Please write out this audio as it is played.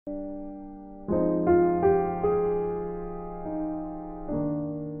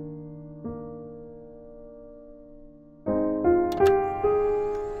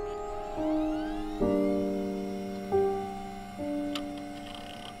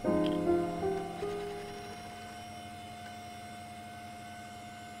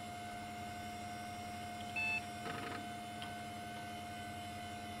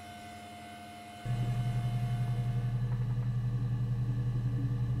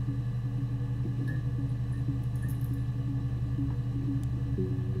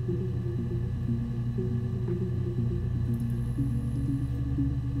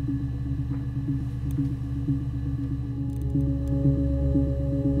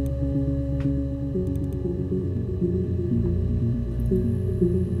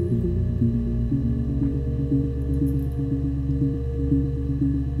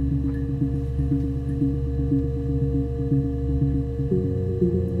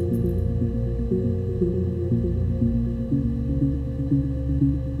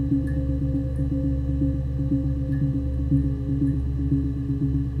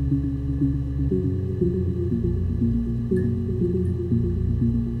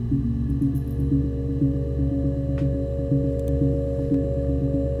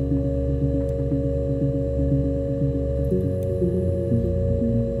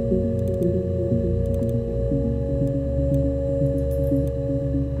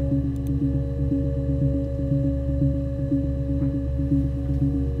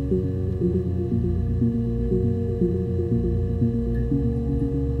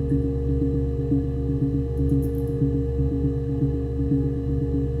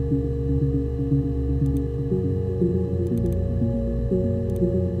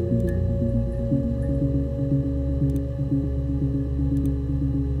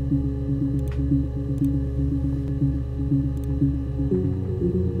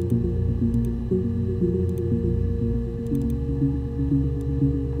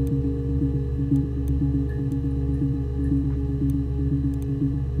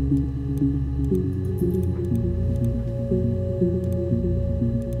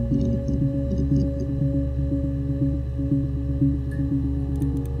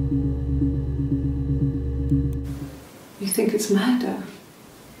You think it's murder?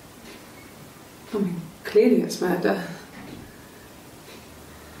 I mean, clearly it's murder.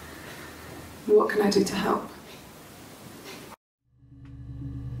 What can I do to help?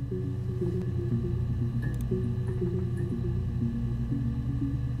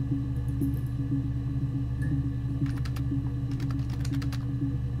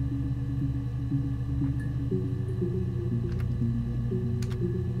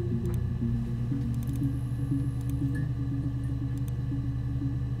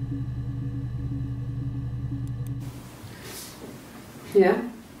 Yeah,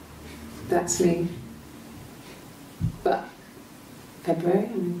 that's me. But February,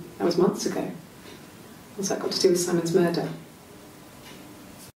 I mean, that was months ago. What's that got to do with Simon's murder?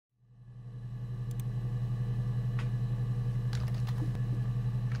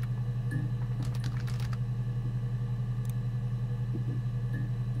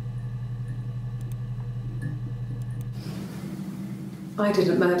 I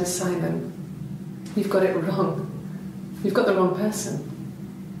didn't murder Simon. You've got it wrong. You've got the wrong person.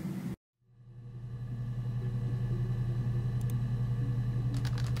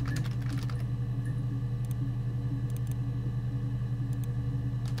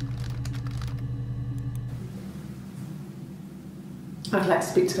 I'd like to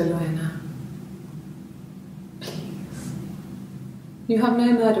speak to a lawyer now. Please. You have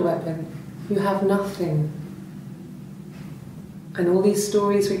no murder weapon. You have nothing. And all these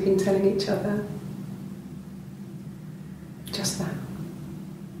stories we've been telling each other, just that.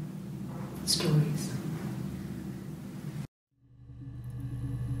 Stories.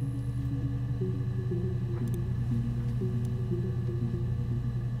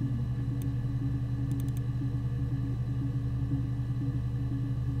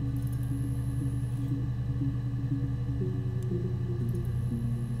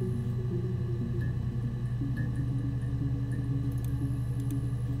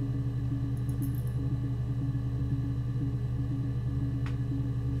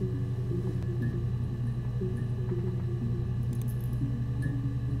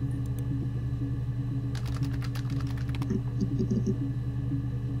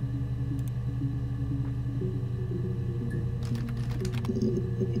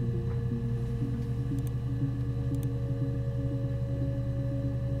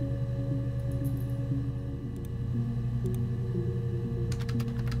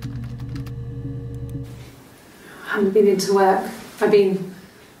 I haven't been into work. I've been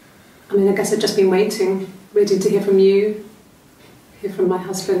I mean, I guess I've just been waiting to hear from you, hear from my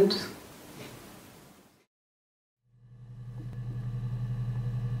husband.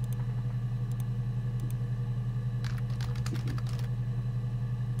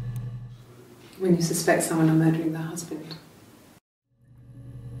 When you suspect someone of murdering their husband.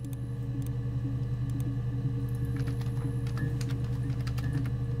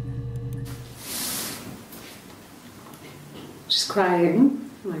 She's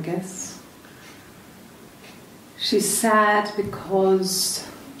crying, I guess. She's sad because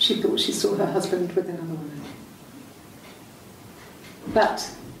she thought she saw her husband with another woman.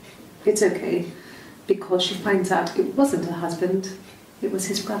 But it's okay, because she finds out it wasn't her husband, it was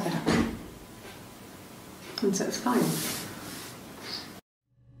his brother. And so it's fine.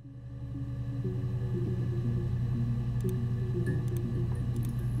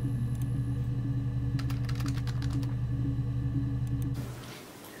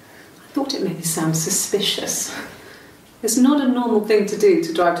 I thought it made me sound suspicious. It's not a normal thing to do,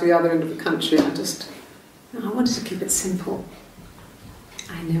 to drive to the other end of the country. I wanted to keep it simple.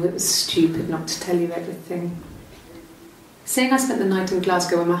 I know it was stupid not to tell you everything. Saying I spent the night in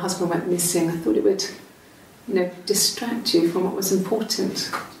Glasgow when my husband went missing, I thought it would, distract you from what was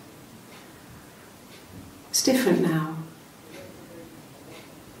important. It's different now.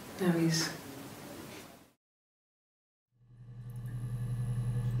 Now he's...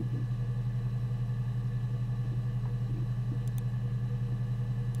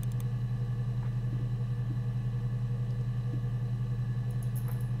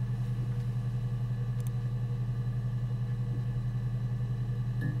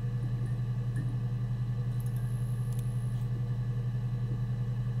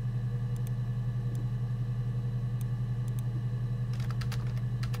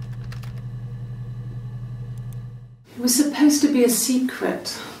 It was supposed to be a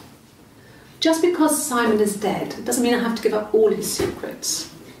secret. Just because Simon is dead doesn't mean I have to give up all his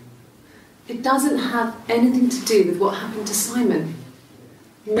secrets. It doesn't have anything to do with what happened to Simon.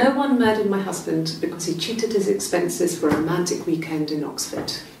 No one murdered my husband because he cheated his expenses for a romantic weekend in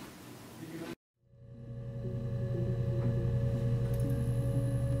Oxford.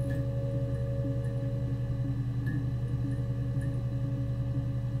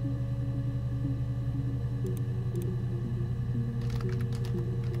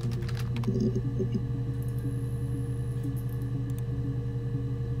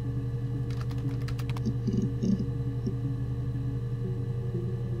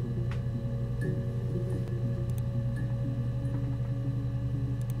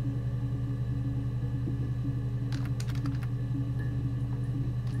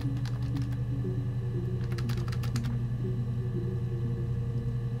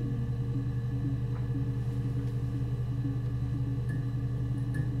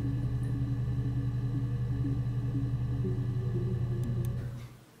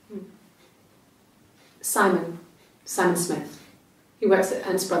 Simon Smith. He works at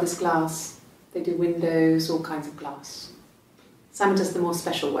Ernst Brothers Glass. They do windows, all kinds of glass. Simon does the more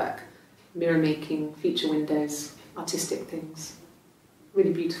special work, mirror making, feature windows, artistic things,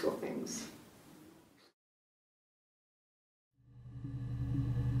 really beautiful things.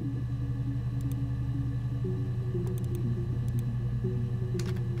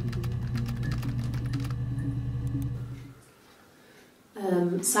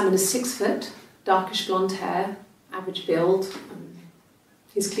 Simon is 6 foot, darkish blonde hair, average build.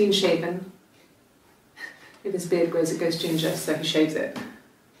 He's clean shaven. If his beard grows, it goes ginger, so he shaves it.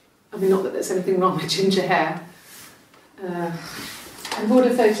 I mean, not that there's anything wrong with ginger hair. I bought a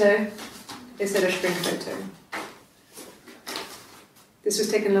photo. They said a spring photo. This was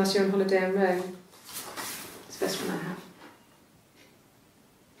taken last year on holiday in Rome. It's the best one I have.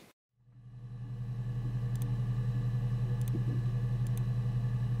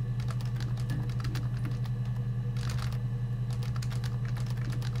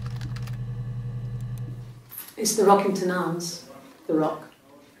 It's the Rockington Arms, The Rock.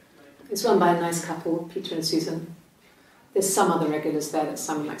 It's run by a nice couple, Peter and Susan. There's some other regulars there that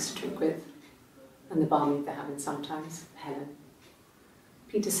Simon likes to drink with, and the barmaid they're having sometimes, Helen.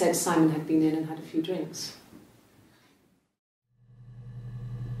 Peter said Simon had been in and had a few drinks.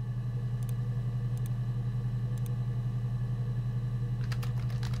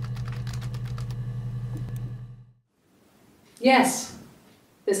 Yes,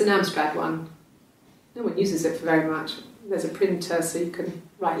 there's an Amstrad one. No one uses it for very much. There's a printer so you can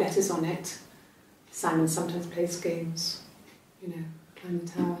write letters on it. Simon sometimes plays games, climb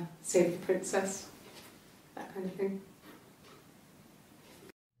the tower, save the princess, that kind of thing.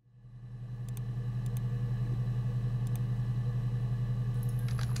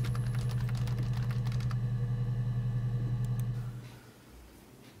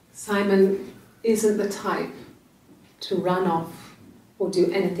 Simon isn't the type to run off or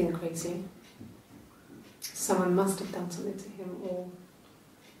do anything crazy. Someone must have done something to him, or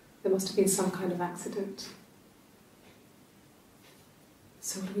there must have been some kind of accident.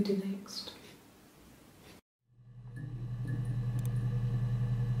 So what do we do next?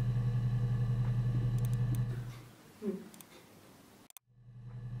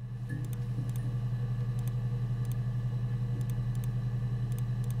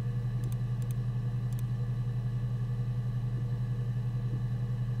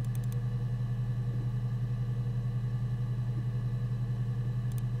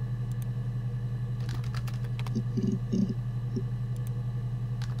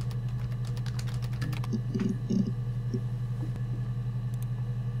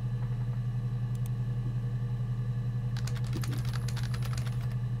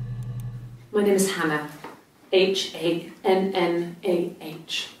 My name is Hannah, H-A-N-N-A-H.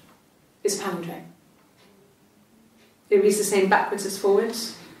 It's a palindrome. It reads the same backwards as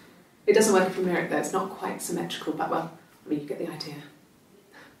forwards. It doesn't work if you mirror it though, it's not quite symmetrical, but well, I mean, you get the idea.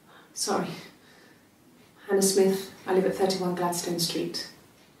 Sorry. Hannah Smith, I live at 31 Gladstone Street.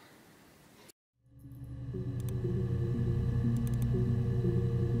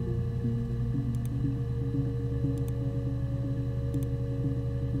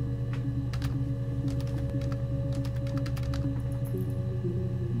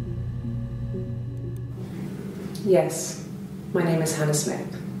 Yes, my name is Hannah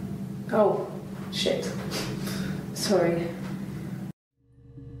Smith. Oh, shit. Sorry.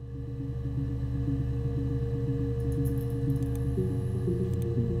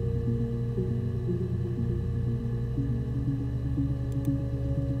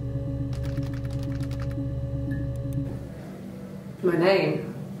 My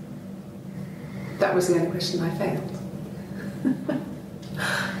name? That was the only question I failed.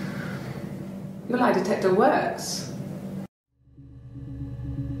 Your lie detector works.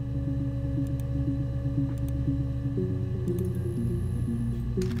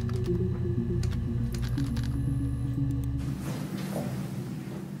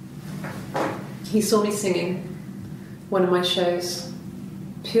 He saw me singing one of my shows.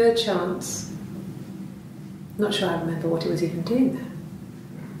 Pure chance. Not sure I remember what he was even doing there.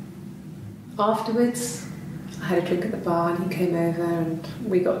 Afterwards, I had a drink at the bar and he came over and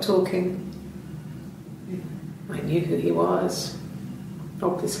we got talking. I knew who he was.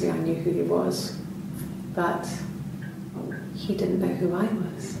 Obviously I knew who he was, but he didn't know who I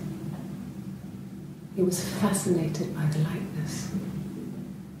was. He was fascinated by the likeness.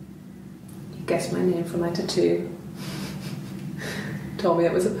 He guessed my name from my tattoo. Told me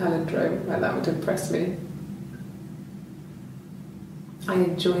it was a palindrome, like that would impress me. I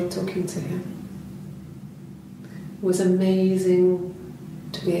enjoyed talking to him. It was amazing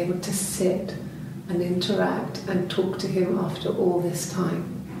to be able to sit and interact and talk to him after all this time.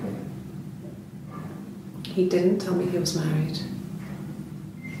 He didn't tell me he was married.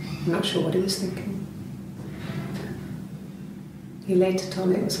 I'm not sure what he was thinking. He later told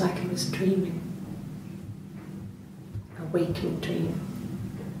me it was like he was dreaming. A waking dream.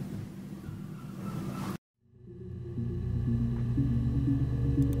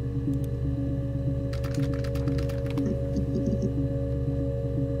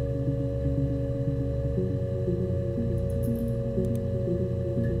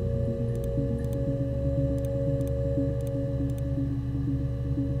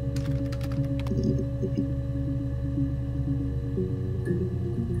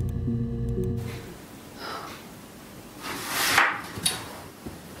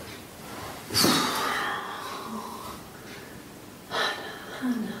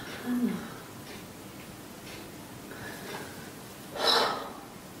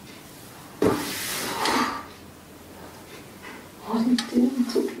 What are you doing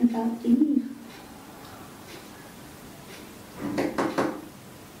talking about Eve?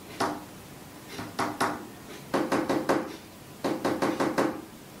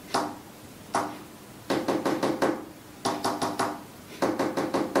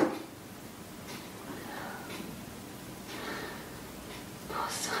 Poor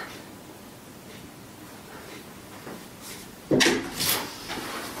Simon.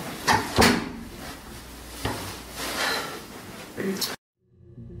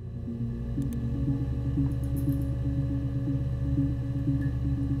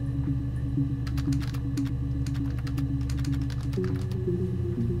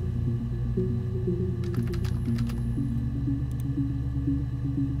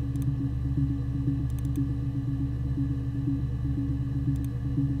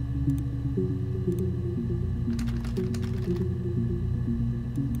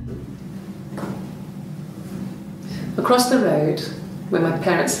 Across the road, where my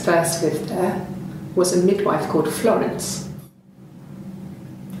parents first lived there, was a midwife called Florence.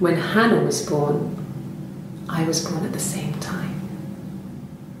 When Hannah was born, I was born at the same time.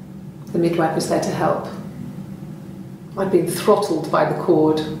 The midwife was there to help. I'd been throttled by the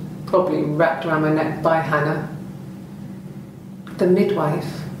cord, probably wrapped around my neck by Hannah. The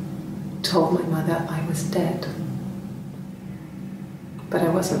midwife told my mother I was dead. But I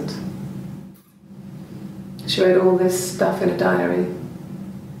wasn't. She wrote all this stuff in a diary.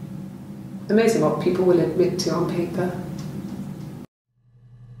 Amazing what people will admit to on paper.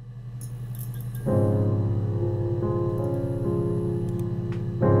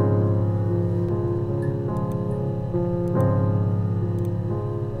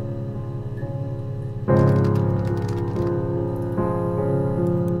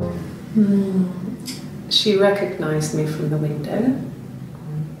 She recognized me from the window.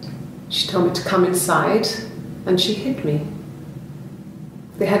 She told me to come inside, and she hid me.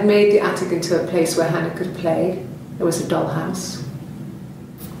 They had made the attic into a place where Hannah could play. There was a dollhouse.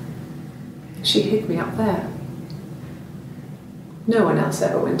 She hid me up there. No one else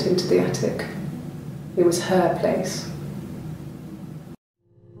ever went into the attic. It was her place.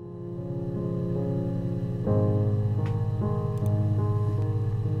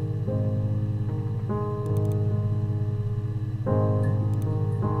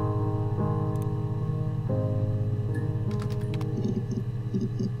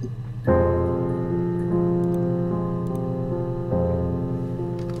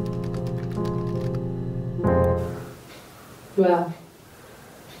 Well,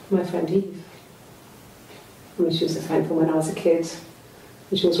 my friend Eve. I mean, she was a friend from when I was a kid,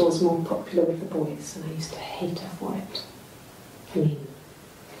 and she was always more popular with the boys, and I used to hate her for it. I mean,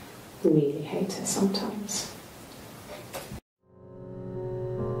 really hate her sometimes.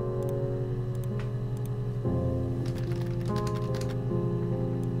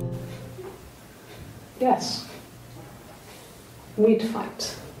 Yes, we'd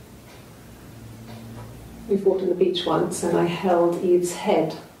fight. We fought on the beach once, and I held Eve's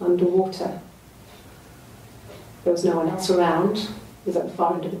head underwater. There was no one else around. It was at the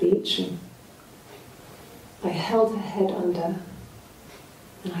far end of the beach, and I held her head under,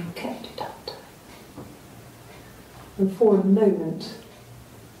 and I kept it under. And for a moment,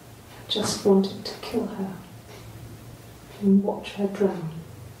 I just wanted to kill her and watch her drown.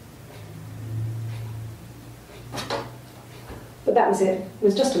 But that was it. It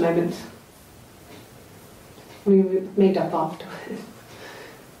was just a moment. We made up afterwards.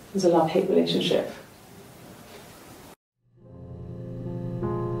 It was a love-hate relationship.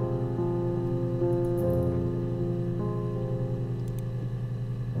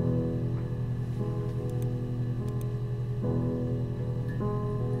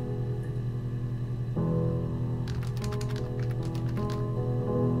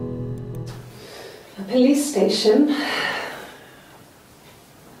 A police station.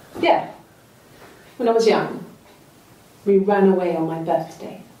 Yeah, when I was young. We ran away on my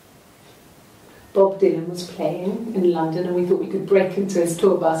birthday. Bob Dylan was playing in London, and we thought we could break into his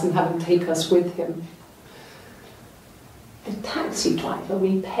tour bus and have him take us with him. The taxi driver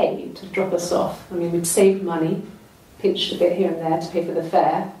we paid to drop us off, I mean, we'd saved money, pinched a bit here and there to pay for the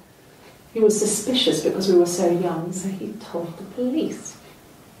fare. He was suspicious because we were so young, so he told the police.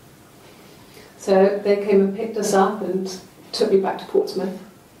 So they came and picked us up and took me back to Portsmouth.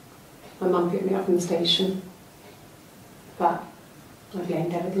 My mum picked me up from the station. But I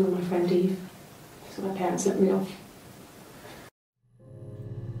blamed everything on my friend Eve, so my parents let me off.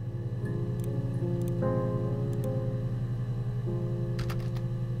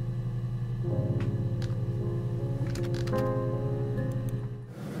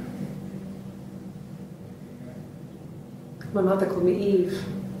 My mother called me Eve.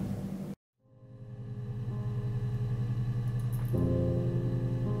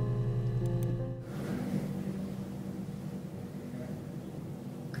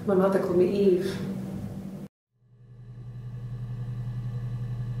 My mother called me Eve.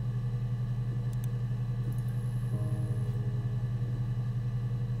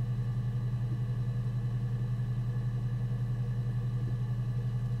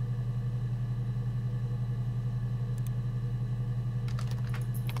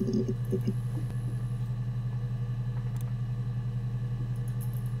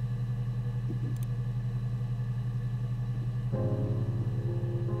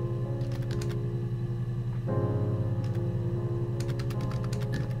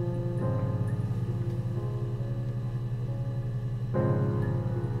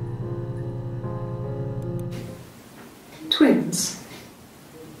 Twins?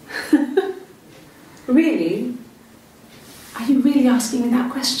 Really? asking me that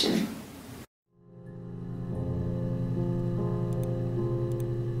question?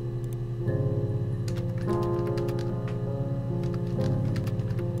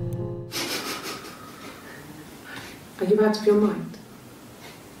 Are you out of your mind?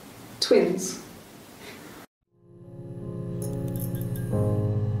 Twins?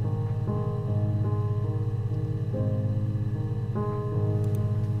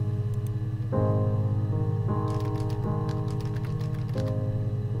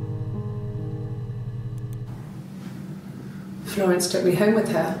 Florence took me home with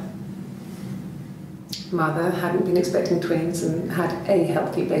her. Mother hadn't been expecting twins and had a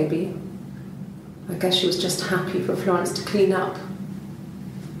healthy baby. I guess she was just happy for Florence to clean up.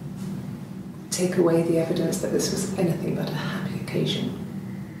 Take away the evidence that this was anything but a happy occasion.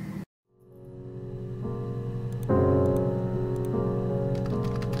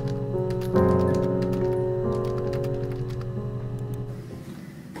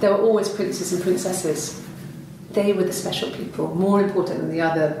 There were always princes and princesses. They were the special people, more important than the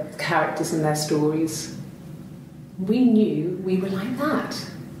other characters in their stories. We knew we were like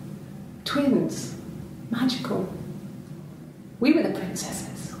that. Twins. Magical. We were the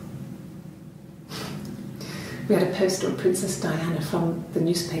princesses. We had a poster of Princess Diana from the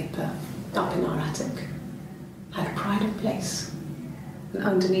newspaper up in our attic. Had pride of place. And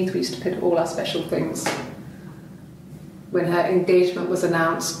underneath we used to put all our special things. When her engagement was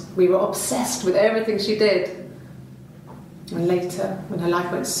announced, we were obsessed with everything she did. And later, when her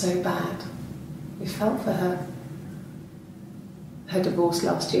life went so bad, we felt for her. Her divorce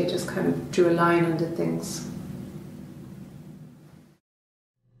last year just kind of drew a line under things.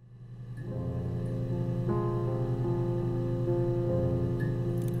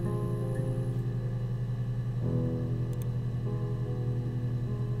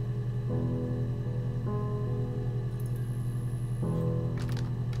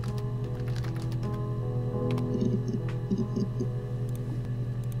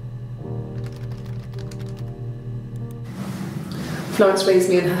 Florence raised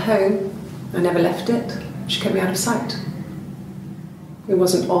me in her home. I never left it. She kept me out of sight. It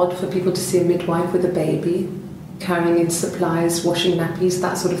wasn't odd for people to see a midwife with a baby, carrying in supplies, washing nappies,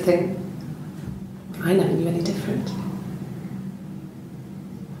 that sort of thing. I never knew any different.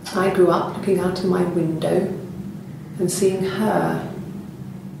 I grew up looking out of my window and seeing her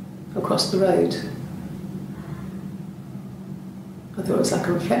across the road. I thought it was like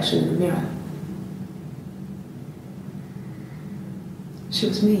a reflection in the mirror. She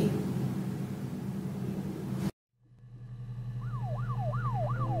was me.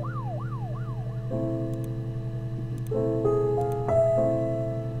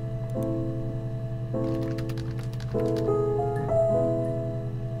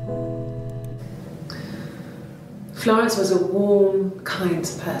 Florence was a warm, kind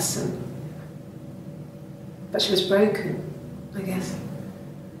person, but she was broken, I guess.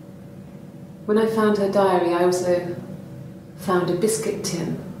 When I found her diary, I also found a biscuit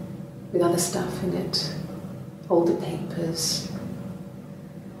tin with other stuff in it, older papers,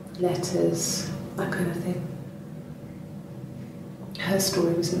 letters, that kind of thing. Her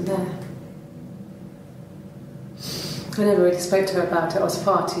story wasn't there. I never really spoke to her about it. I was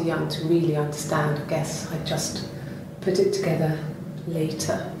far too young to really understand, I guess. I just put it together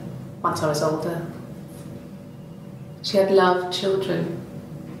later, once I was older. She had loved children,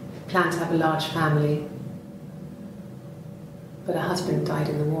 planned to have a large family, but her husband died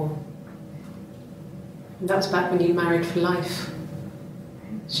in the war. And that was back when you married for life.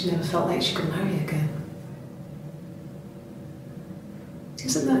 She never felt like she could marry again.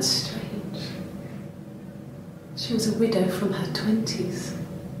 Isn't that strange? She was a widow from her 20s.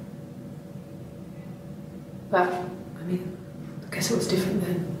 But, I mean, I guess it was different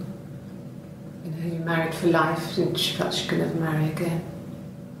then. You know, you married for life and she felt she could never marry again.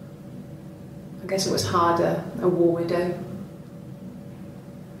 I guess it was harder, a war widow.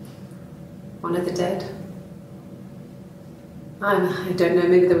 One of the dead. I don't know,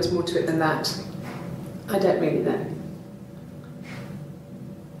 maybe there was more to it than that. I don't really know.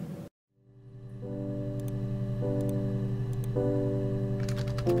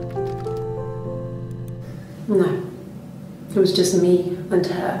 No, it was just me and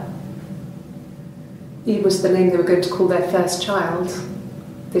her. It was the name they were going to call their first child.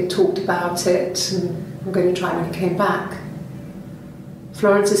 They talked about it and were going to try when he came back.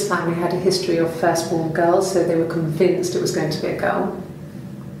 Florence's family had a history of firstborn girls, so they were convinced it was going to be a girl.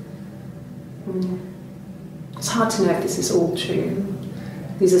 It's hard to know if this is all true.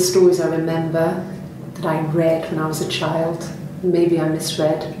 These are stories I remember, that I read when I was a child. Maybe I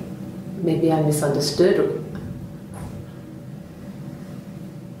misread, maybe I misunderstood.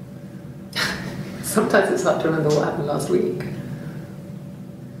 Sometimes it's hard to remember what happened last week.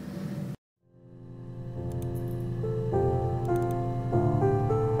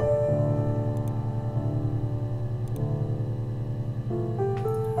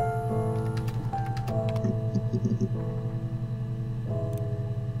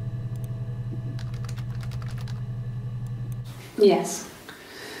 Yes,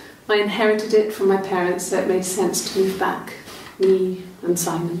 I inherited it from my parents, so it made sense to move back, me and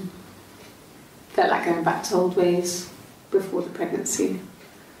Simon. Felt like going back to old ways before the pregnancy.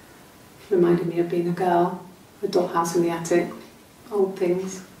 Reminded me of being a girl, a dollhouse in the attic, old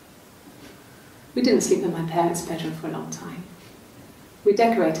things. We didn't sleep in my parents' bedroom for a long time. We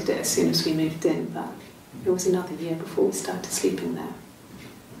decorated it as soon as we moved in, but it was another year before we started sleeping there.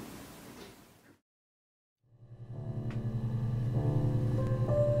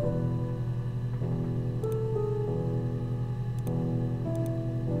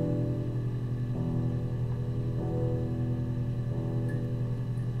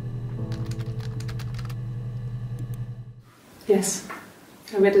 Yes,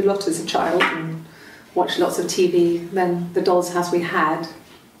 I read a lot as a child and watched lots of TV. Then the doll's house we had,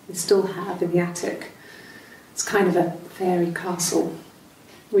 we still have in the attic. It's kind of a fairy castle.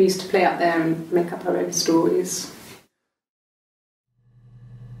 We used to play up there and make up our own stories.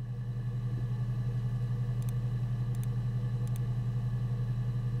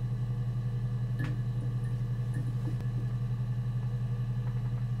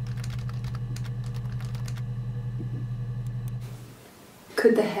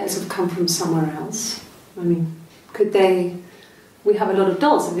 Could the hairs have come from somewhere else? I mean, could they... We have a lot of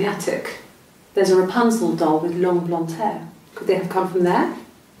dolls in the attic. There's a Rapunzel doll with long blonde hair. Could they have come from there?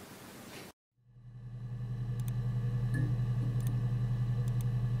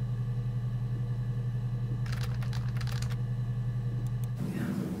 Yeah.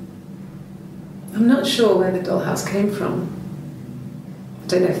 I'm not sure where the dollhouse came from. I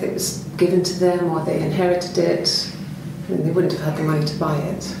don't know if it was given to them or they inherited it. I mean, they wouldn't have had the money to buy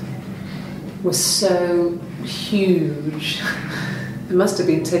it. It was so huge. It must have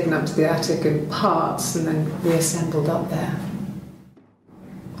been taken up to the attic in parts and then reassembled up there.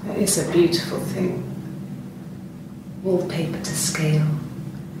 It's a beautiful thing. Wallpaper to scale,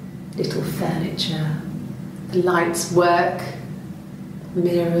 little furniture, the lights work,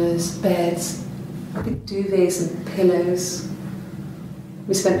 mirrors, beds, big duvets and pillows.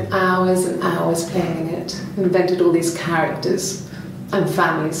 We spent hours and hours playing in it, invented all these characters and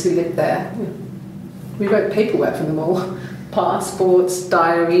families who lived there. We wrote paperwork for them all, passports,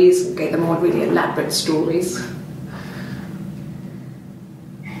 diaries, and gave them all really elaborate stories.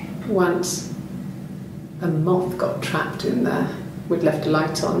 Once, a moth got trapped in there. We'd left a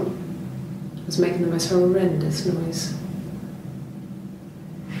light on. It was making the most horrendous noise.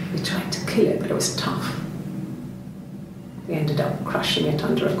 We tried to kill it, but it was tough. We ended up crushing it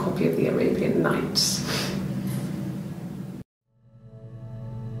under a copy of the Arabian Nights.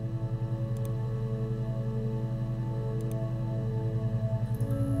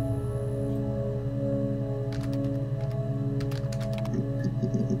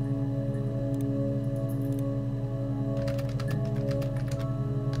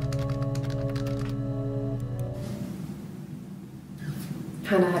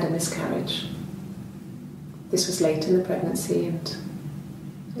 Hannah had a miscarriage. This was late in the pregnancy and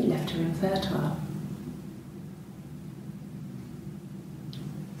it left her infertile.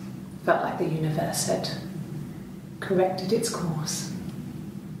 Felt like the universe had corrected its course.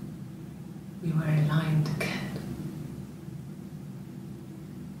 We were aligned again.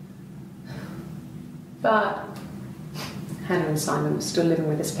 But Hannah and Simon were still living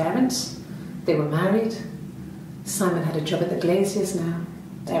with his parents. They were married. Simon had a job at the Glaziers now.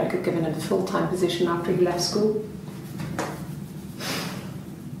 Eric had given him a full-time position after he left school.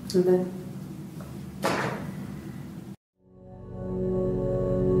 And then...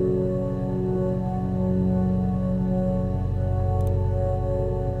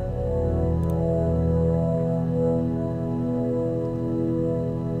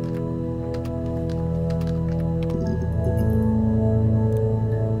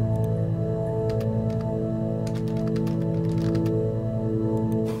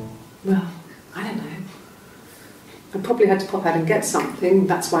 well, I don't know. I probably had to pop out and get something,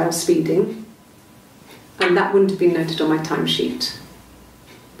 that's why I was speeding. And that wouldn't have been noted on my timesheet.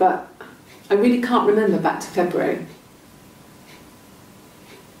 But I really can't remember back to February.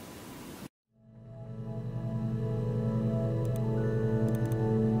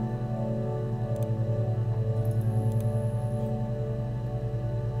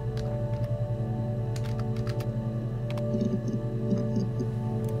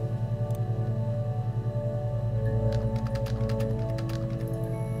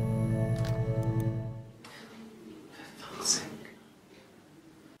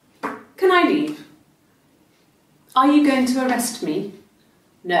 Are you going to arrest me?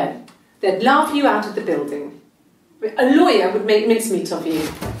 No. They'd laugh you out of the building. A lawyer would make mincemeat of you.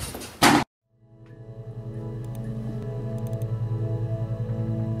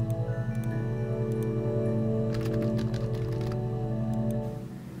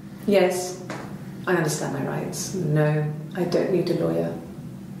 Yes, I understand my rights. No, I don't need a lawyer.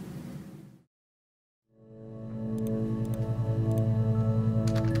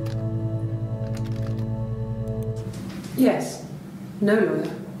 Yes, no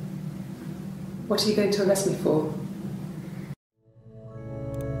lawyer. What are you going to arrest me for?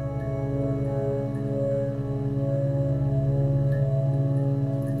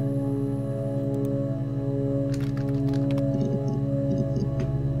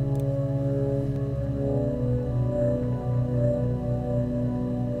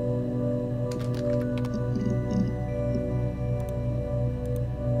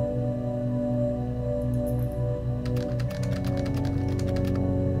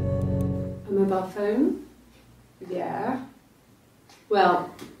 A mobile phone? Yeah.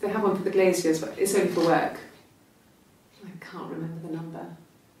 Well, they have one for the Glaziers, but it's only for work. I can't remember the number.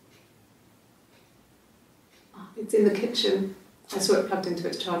 Oh, it's in the kitchen. I saw it plugged into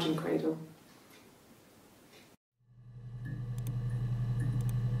its charging cradle.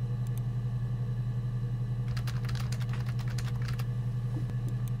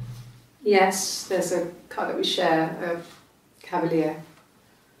 Yes, there's a car that we share, a Cavalier,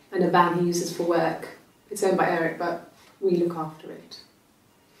 and a van he uses for work. It's owned by Eric, but we look after it.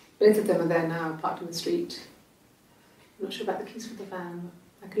 Both of them are there now, parked in the street. I'm not sure about the keys for the van.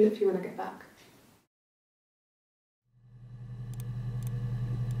 I can look for you when I get back.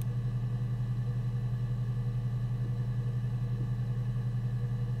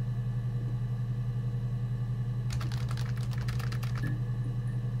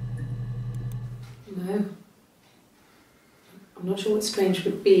 No. I'm not sure what Strange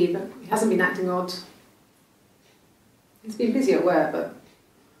would be, but he hasn't been acting odd. He's been busy at work, but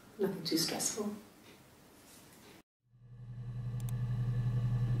nothing too stressful.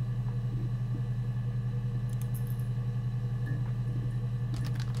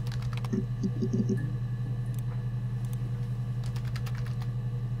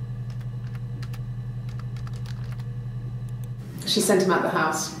 She sent him out the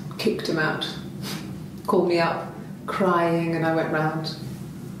house, kicked him out, called me up, crying, and I went round.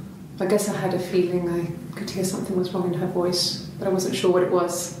 I guess I had a feeling I could hear something was wrong in her voice, but I wasn't sure what it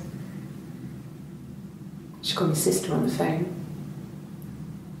was. She called me sister on the phone.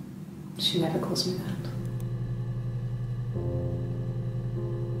 She never calls me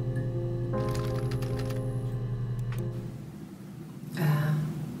that.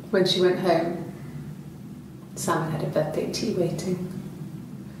 When she went home, Simon had a birthday tea waiting.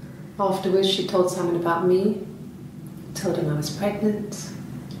 Afterwards, she told Simon about me, told him I was pregnant.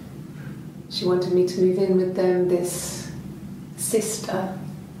 She wanted me to move in with them, this sister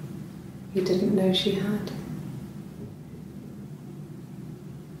he didn't know she had.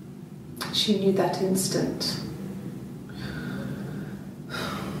 She knew that instant.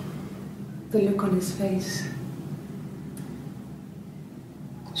 The look on his face.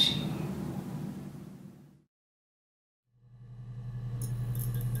 She knew.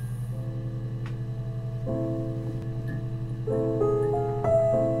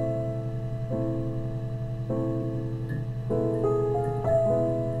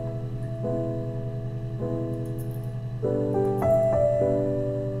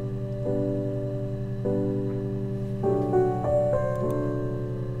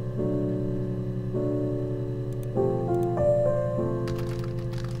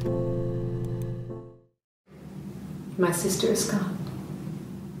 My sister is gone,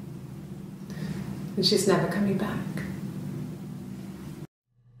 and she's never coming back.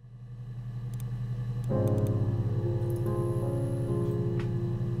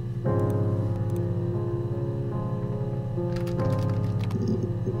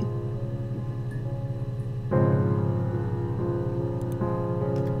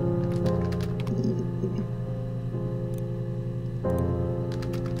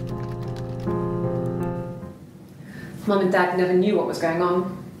 Mum and Dad never knew what was going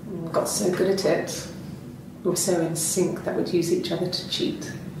on. We got so good at it. We were so in sync that we'd use each other to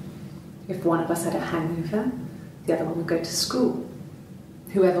cheat. If one of us had a hangover, the other one would go to school.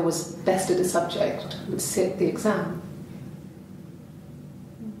 Whoever was best at a subject would sit the exam.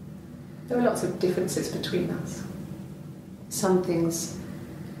 There were lots of differences between us. Some things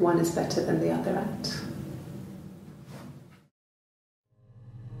one is better than the other at.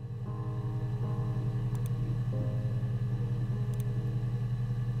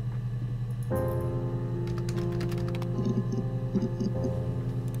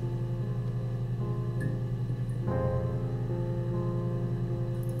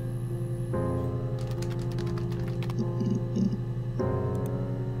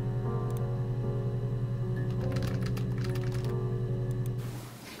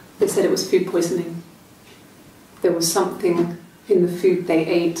 said it was food poisoning. There was something in the food they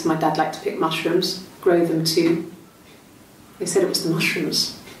ate. My dad liked to pick mushrooms, grow them too. They said it was the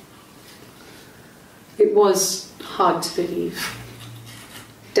mushrooms. It was hard to believe.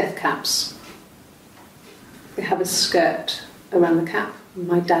 Death caps. They have a skirt around the cap.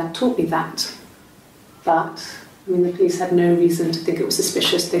 My dad taught me that. But, I mean, the police had no reason to think it was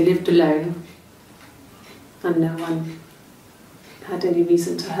suspicious. They lived alone. And no one had any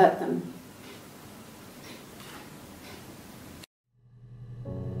reason to hurt them.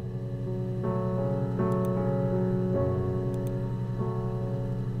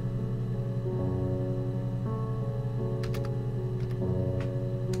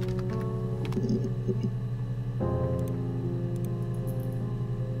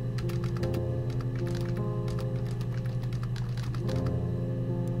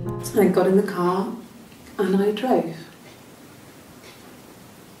 I got in the car and I drove.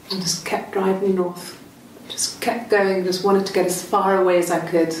 I just kept driving north. Just kept going, just wanted to get as far away as I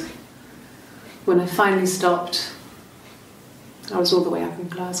could. When I finally stopped, I was all the way up in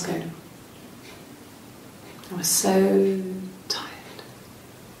Glasgow. I was so tired.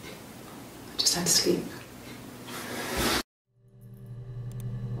 I just had to sleep.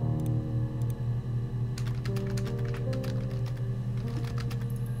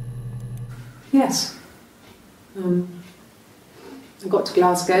 Yes. I got to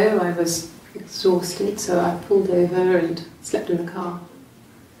Glasgow, I was exhausted, so I pulled over and slept in the car.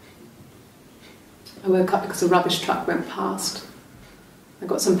 I woke up because a rubbish truck went past. I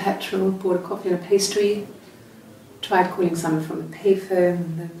got some petrol, bought a coffee and a pastry, tried calling someone from the payphone,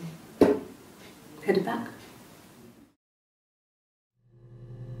 and then headed back.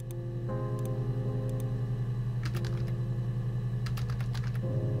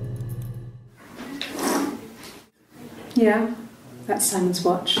 Yeah, that's Simon's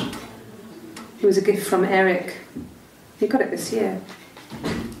watch. It was a gift from Eric. He got it this year.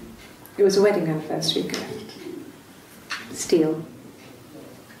 It was a wedding anniversary gift. Steel.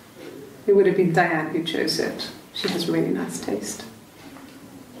 It would have been Diane who chose it. She has really nice taste.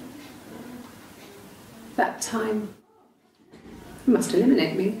 That time, it must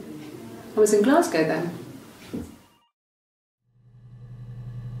eliminate me. I was in Glasgow then.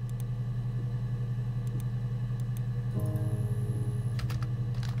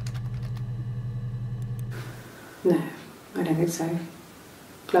 No, I don't think so.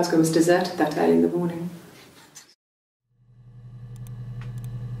 Glasgow was deserted that early in the morning.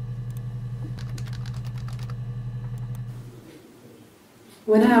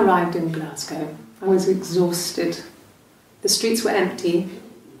 When I arrived in Glasgow, I was exhausted. The streets were empty.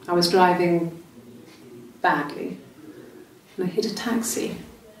 I was driving badly. And I hit a taxi.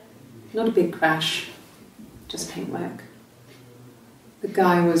 Not a big crash, just paintwork. The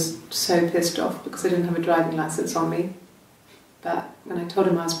guy was so pissed off because I didn't have a driving licence on me. But when I told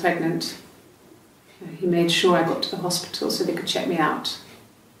him I was pregnant, he made sure I got to the hospital so they could check me out.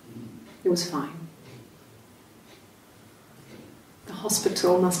 It was fine. The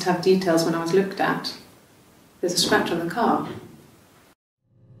hospital must have details when I was looked at. There's a scratch on the car.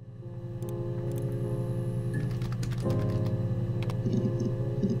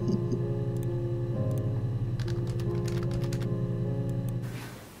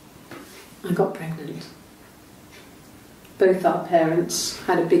 I got pregnant. Both our parents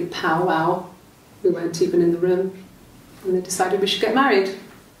had a big powwow. We weren't even in the room. And they decided we should get married.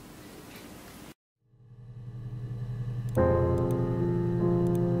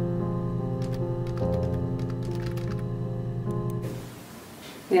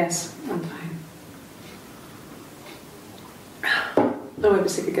 Yes, I'm fine. I won't be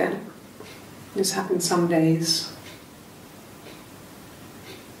sick again. This happens some days.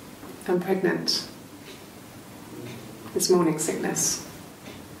 I'm pregnant. It's morning sickness.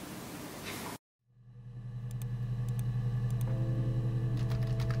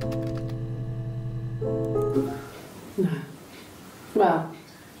 No. Well,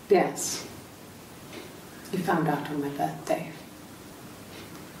 yes. He found out on my birthday.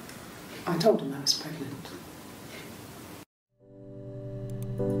 I told him I was pregnant.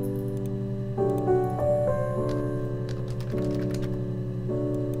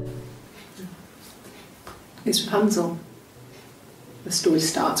 It's Rapunzel. The story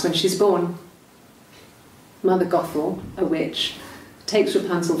starts when she's born. Mother Gothel, a witch, takes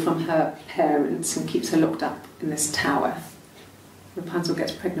Rapunzel from her parents and keeps her locked up in this tower. Rapunzel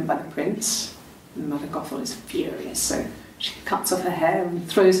gets pregnant by the prince, and Mother Gothel is furious, so she cuts off her hair and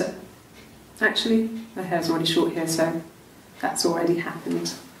throws it. Actually, her hair's already short here, so that's already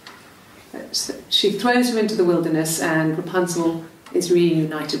happened. She throws her into the wilderness, and Rapunzel is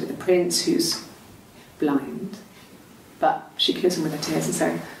reunited with the prince who's blind, but she kills him with her tears, and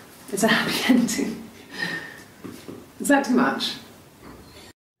so it's a happy ending. Is that too much?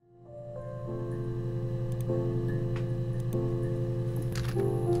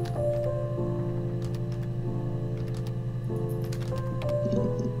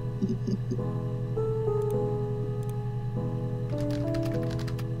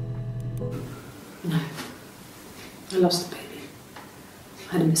 No. I lost the baby.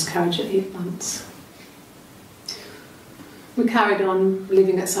 I had a miscarriage at 8 months. We carried on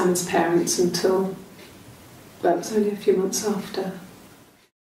living at Simon's parents until, well, it was only a few months after.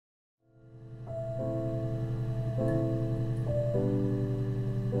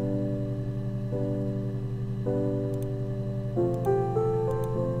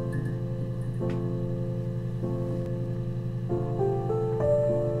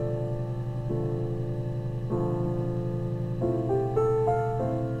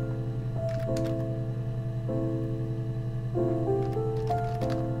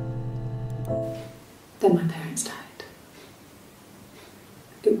 Then my parents died.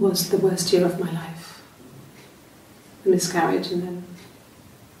 It was the worst year of my life. A miscarriage and then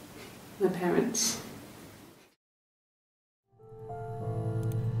my parents.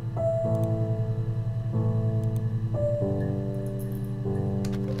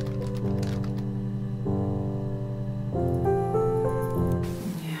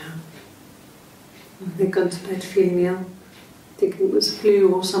 Yeah. They'd gone to bed feeling ill, thinking it was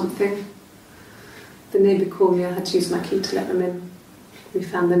flu or something. The neighbour called me, I had to use my key to let them in. We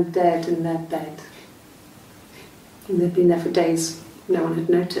found them dead in their bed. And they'd been there for days, no one had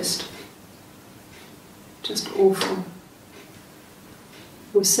noticed. Just awful.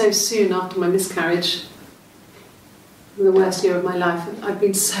 It was so soon after my miscarriage, the worst year of my life. I'd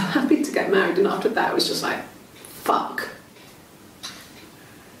been so happy to get married, and after that it was just like, fuck.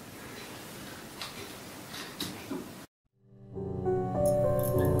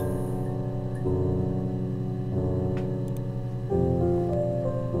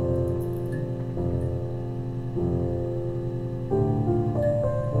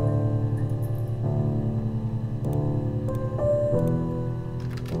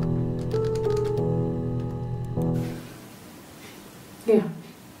 Yeah.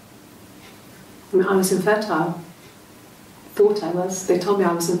 I mean, I was infertile. Thought I was. They told me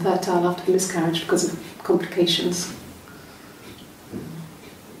I was infertile after the miscarriage because of complications.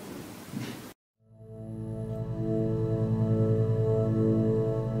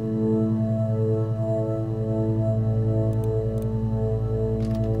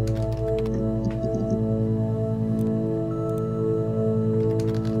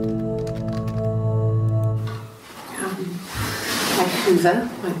 I hoover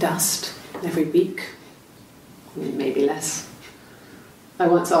my dust every week, maybe less. I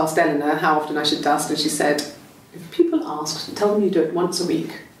once asked Eleanor how often I should dust, and she said, if people ask, tell them you do it once a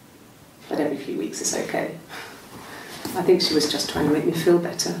week, but every few weeks is okay. I think she was just trying to make me feel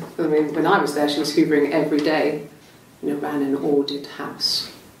better. I mean, when I was there, she was hoovering every day, ran an ordered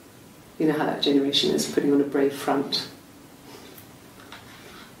house. You know how that generation is, putting on a brave front.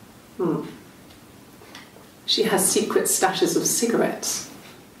 She has secret stashes of cigarettes.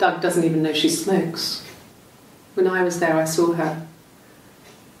 Doug doesn't even know she smokes. When I was there, I saw her.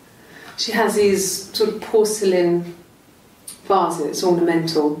 She has these sort of porcelain vases,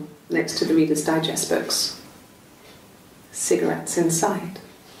 ornamental, next to the Reader's Digest books. Cigarettes inside.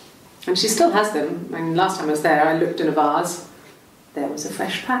 And she still has them. I mean, last time I was there, I looked in a vase. There was a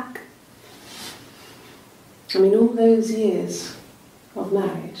fresh pack. I mean, all those years of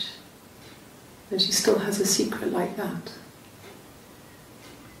marriage, and she still has a secret like that.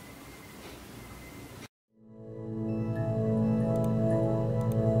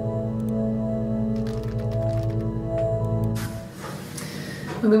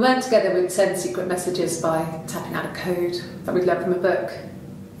 When we weren't together, we'd send secret messages by tapping out a code that we'd learned from a book,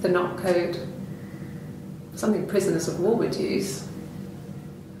 the knock code, something prisoners of war would use.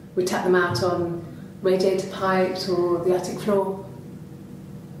 We'd tap them out on radiator pipes or the attic floor.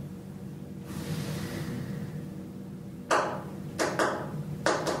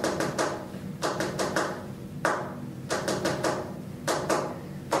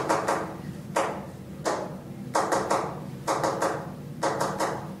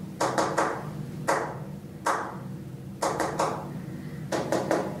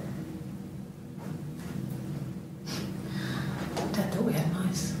 Dad thought we had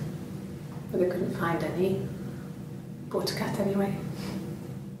mice, but they couldn't find any. Bought a cat anyway.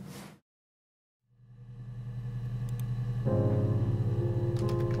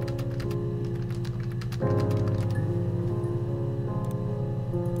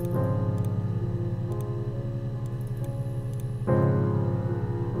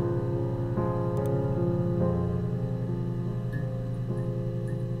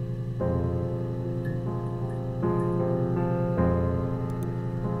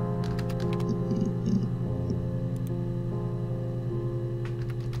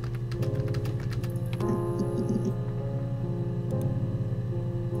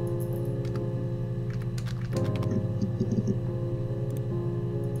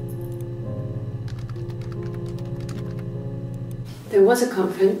 There was a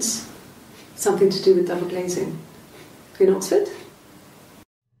conference, something to do with double glazing. In Oxford?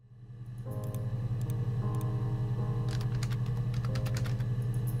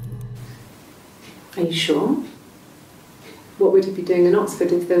 Are you sure? What would he be doing in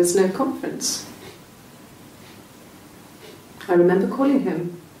Oxford if there was no conference? I remember calling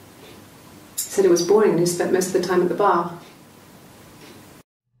him. He said it was boring and he spent most of the time at the bar.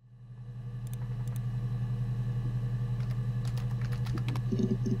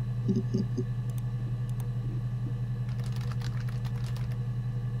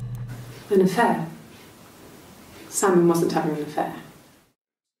 An affair? Simon wasn't having an affair.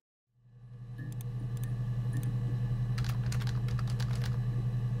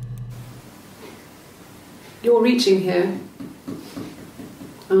 You're reaching here.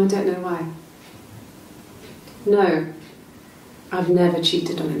 Oh, I don't know why. No, I've never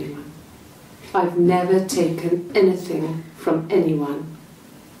cheated on anyone. I've never taken anything from anyone.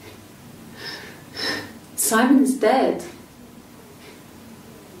 Simon is dead.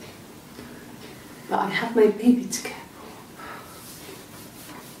 But I have my baby to care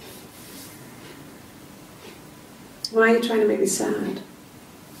for. Why are you trying to make me sad?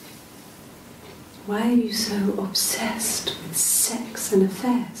 Why are you so obsessed with sex and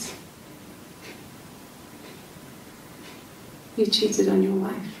affairs? You cheated on your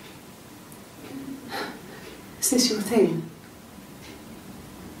wife. Is this your thing?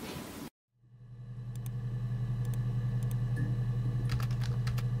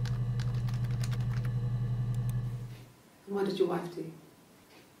 And what did your wife do?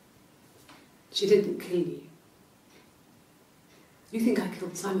 She didn't kill you. You think I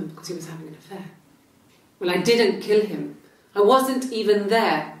killed Simon because he was having an affair? Well, I didn't kill him. I wasn't even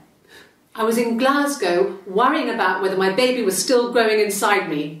there. I was in Glasgow worrying about whether my baby was still growing inside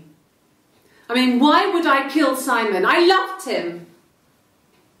me. I mean, why would I kill Simon? I loved him.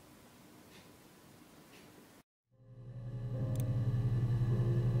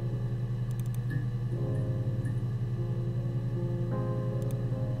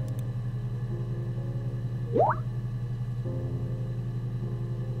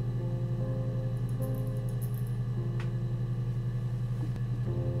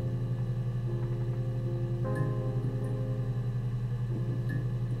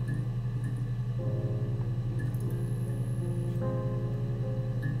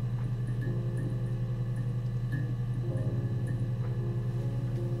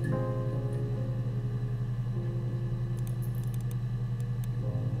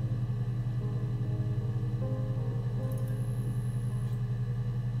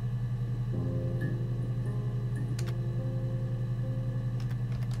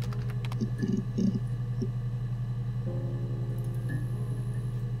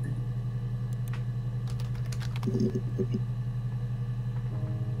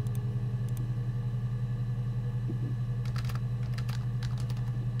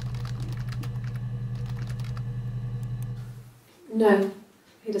 No,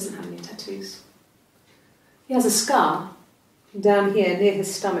 he doesn't have any tattoos. He has a scar down here near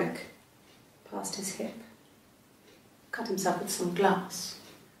his stomach, past his hip. Cut himself with some glass.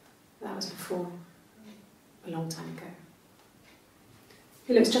 That was before, a long time ago.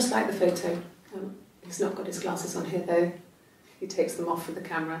 He looks just like the photo. He's not got his glasses on here though. He takes them off with the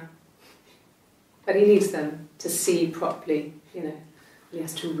camera. But he needs them to see properly, you know. He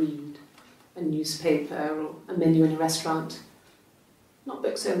has to read a newspaper or a menu in a restaurant. Not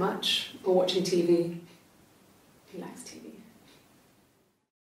books so much, or watching TV. He likes TV.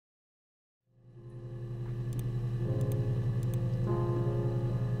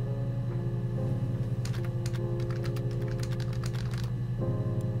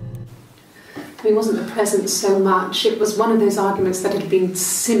 It wasn't the present so much, it was one of those arguments that had been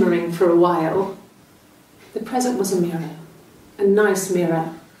simmering for a while. The present was a mirror, a nice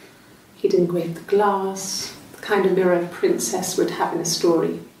mirror. He'd engraved the glass, the kind of mirror a princess would have in a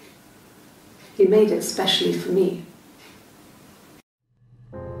story. He made it specially for me.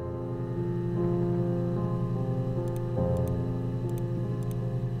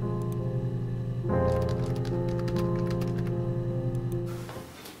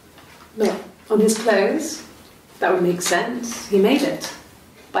 Look, on his clothes, that would make sense. He made it,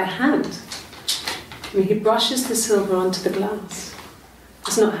 by hand. I mean, he brushes the silver onto the glass.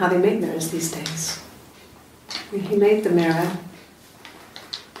 It's not how they make mirrors these days. I mean, he made the mirror,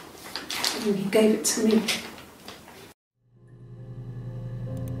 and he gave it to me.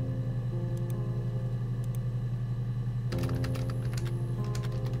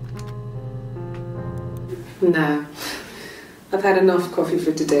 No, I've had enough coffee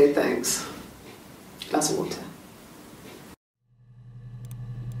for today, thanks. Glass of water.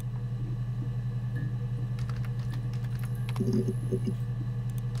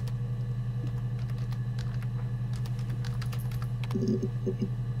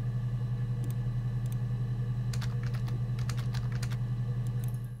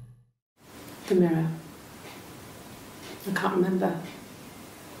 The mirror. I can't remember.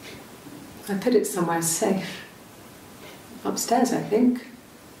 I put it somewhere safe. Upstairs, I think.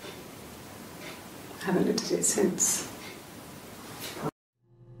 I haven't looked at it since.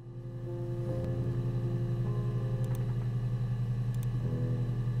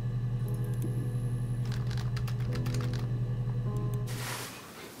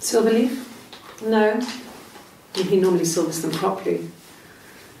 Silverleaf? No. He normally silvers them properly.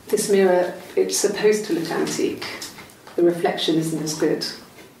 This mirror, it's supposed to look antique. The reflection isn't as good.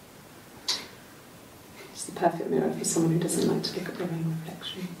 It's the perfect mirror for someone who doesn't like to look at their own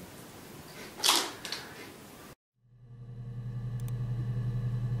reflection.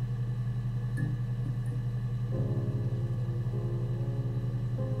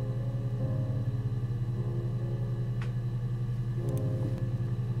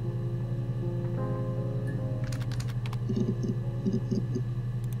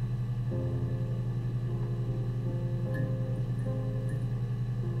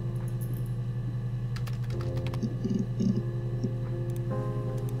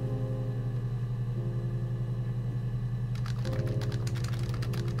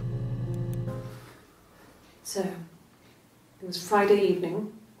 So, it was Friday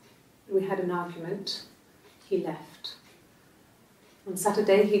evening, we had an argument, he left. On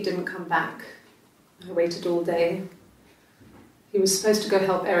Saturday he didn't come back, I waited all day. He was supposed to go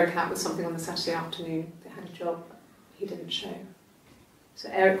help Eric out with something on the Saturday afternoon, they had a job, he didn't show. So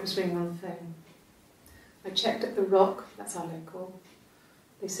Eric was ringing on the phone. I checked at the Rock, that's our local.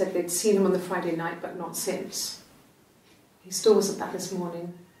 They said they'd seen him on the Friday night but not since. He still wasn't back this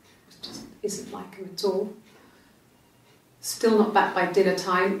morning, it just isn't like him at all. Still not back by dinner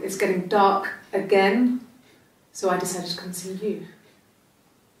time. It's getting dark again, so I decided to come and see you.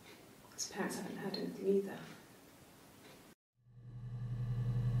 His parents haven't heard anything either.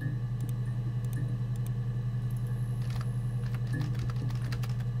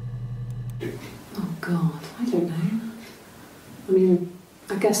 Oh God, I don't know. I mean,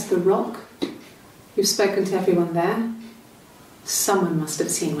 I guess the Rock. You've spoken to everyone there. Someone must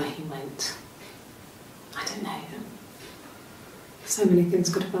have seen where he went. I don't know. So many things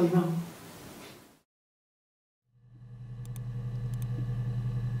could have gone wrong.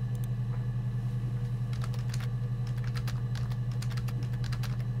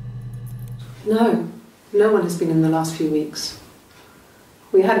 No, no one has been in the last few weeks.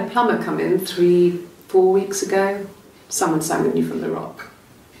 We had a plumber come in 3-4 weeks ago. Someone summoned you from the Rock.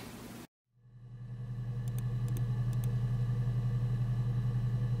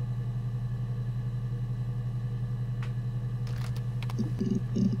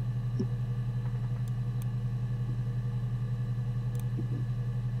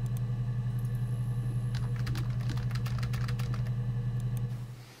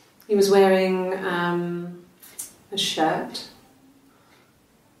 He was wearing a shirt,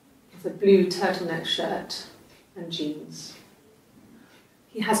 with a blue turtleneck shirt and jeans.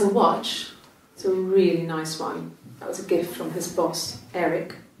 He has a watch, it's a really nice one. That was a gift from his boss,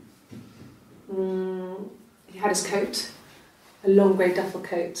 Eric. He had his coat, a long grey duffel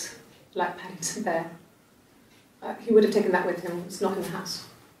coat, like Paddington Bear. He would have taken that with him, it's not in the house.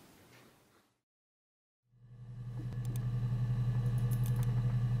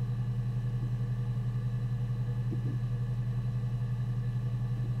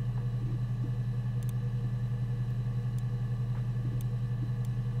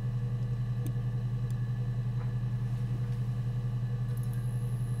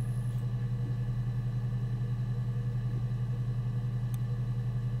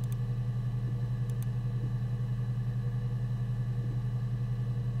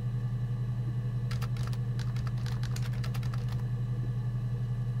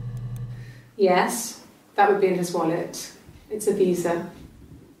 Yes, that would be in his wallet. It's a Visa,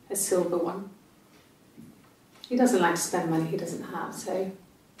 a silver one. He doesn't like to spend money he doesn't have, so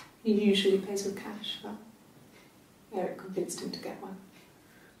he usually pays with cash, but Eric convinced him to get one.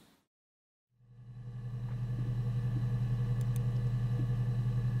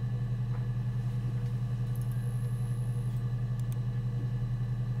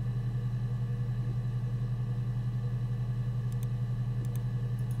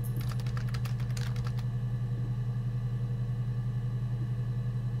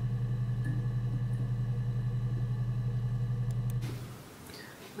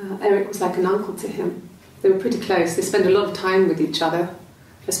 Eric was like an uncle to him. They were pretty close. They spend a lot of time with each other,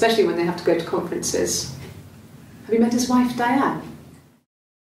 especially when they have to go to conferences. Have you met his wife, Diane?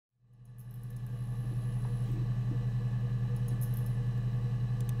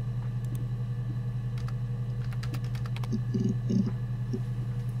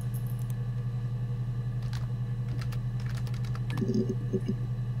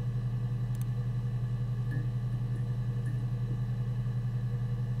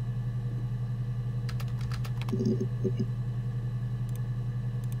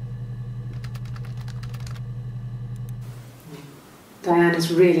 Diane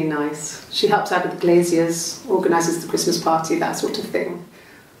is really nice. She helps out with the glaziers, organises the Christmas party, that sort of thing.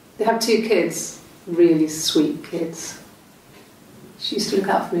 They have 2 kids, really sweet kids. She used to look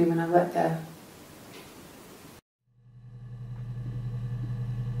out for me when I worked there.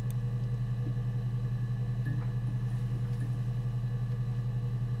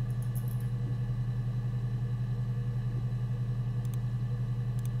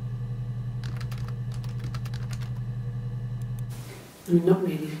 Not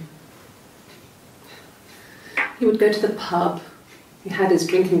really. He would go to the pub. He had his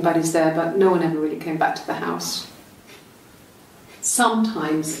drinking buddies there, but no one ever really came back to the house.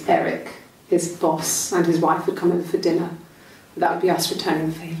 Sometimes Eric, his boss, and his wife would come over for dinner. That would be us returning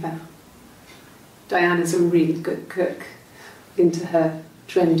the favour. Diane is a really good cook, into her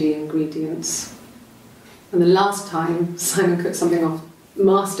trendy ingredients. And the last time Simon cooked something off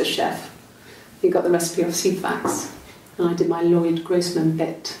MasterChef, he got the recipe off Ceefax. And I did my Lloyd Grossman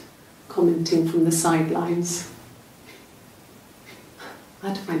bit, commenting from the sidelines. I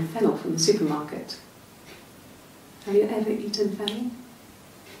had to find fennel from the supermarket. Have you ever eaten fennel?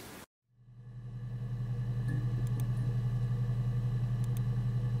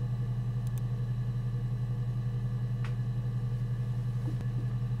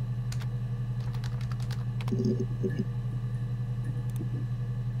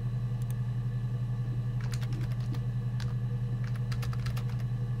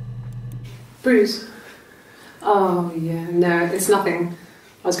 Bruise? Oh yeah, no, it's nothing.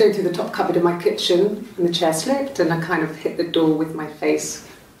 I was going through the top cupboard in my kitchen and the chair slipped and I kind of hit the door with my face.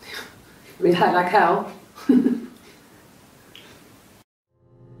 I mean, it hurt like hell.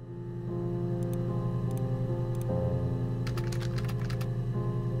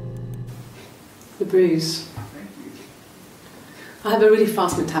 The bruise. I have a really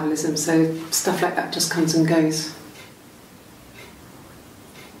fast metabolism, so stuff like that just comes and goes.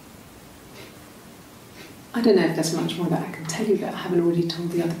 I don't know if there's much more that I can tell you that I haven't already told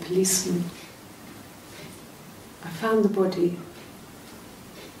the other policemen. I found the body.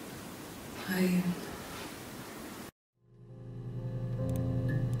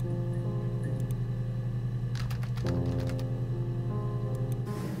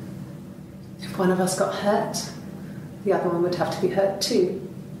 If one of us got hurt, the other one would have to be hurt too.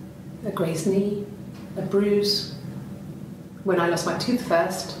 A grazed knee, a bruise. When I lost my tooth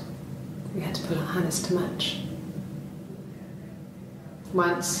first, we had to pull out Hannah's to match.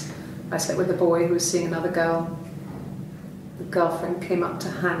 Once, I slept with a boy who was seeing another girl. The girlfriend came up to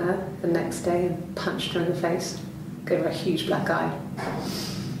Hannah the next day and punched her in the face, gave her a huge black eye.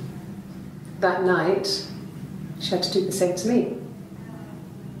 That night, she had to do the same to me.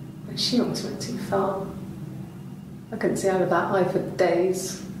 But she almost went too far. I couldn't see out of that eye for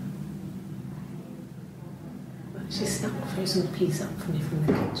days. But she snuck frozen peas up for me from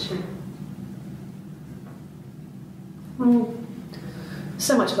the kitchen.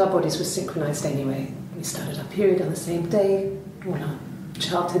 So much of our bodies was synchronised anyway. We started our period on the same day, all our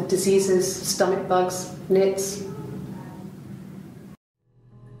childhood diseases, stomach bugs, nits.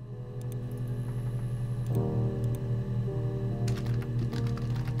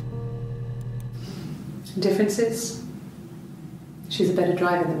 Differences? She's a better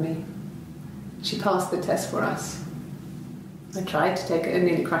driver than me. She passed the test for us. I tried to take it and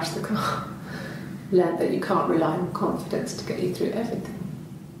nearly crashed the car. Learned that you can't rely on confidence to get you through everything.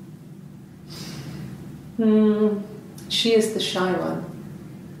 She is the shy one.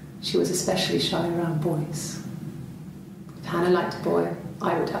 She was especially shy around boys. If Hannah liked a boy,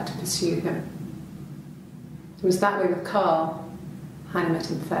 I would have to pursue him. It was that way with Carl. Hannah met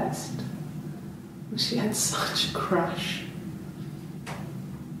him first. She had such a crush.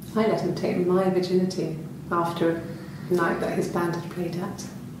 I let him take my virginity after a night that his band had played at.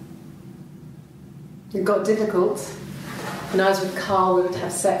 It got difficult. When I was with Carl, we would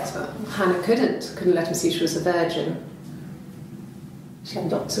have sex, but Hannah couldn't let him see she was a virgin. She had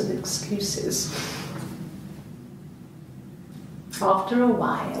lots of excuses. After a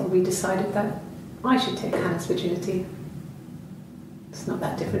while, we decided that I should take Hannah's virginity. It's not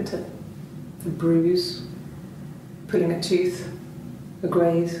that different to a bruise, pulling a tooth, a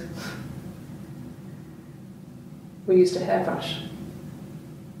graze. We used a hairbrush.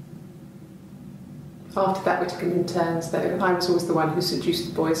 After that, we took it in turns, though. I was always the one who seduced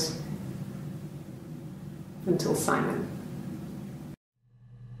the boys. Until Simon.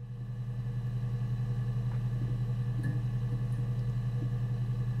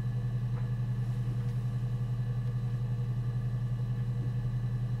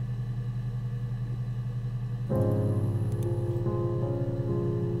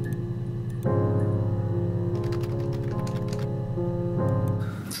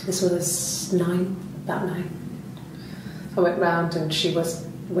 This was about 9. I went round and she was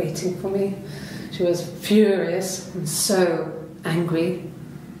waiting for me. She was furious and so angry,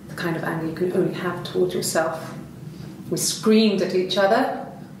 the kind of anger you can only have towards yourself. We screamed at each other,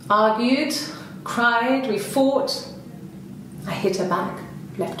 argued, cried, we fought. I hit her back,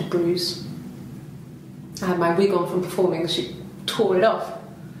 left a bruise. I had my wig on from performing, she tore it off.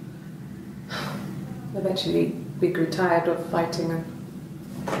 Eventually, we grew tired of fighting and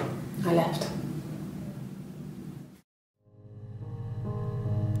I left.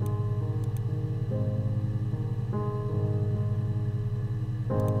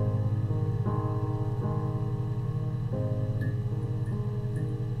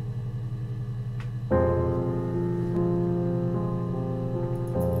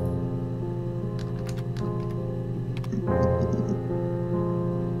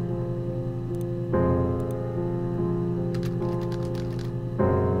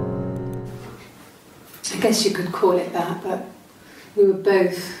 I guess you could call it that, but we were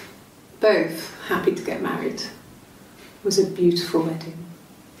both happy to get married. It was a beautiful wedding.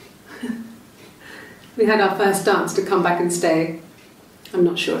 We had our first dance to Come Back and Stay. I'm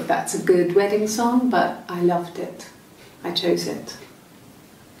not sure if that's a good wedding song, but I loved it. I chose it.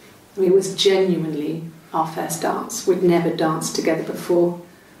 I mean, it was genuinely our first dance. We'd never danced together before.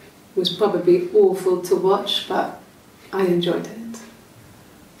 It was probably awful to watch, but I enjoyed it.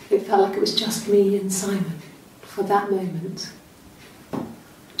 It felt like it was just me and Simon for that moment.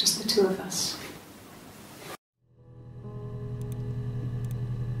 Just the two of us.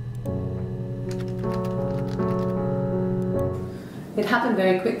 It happened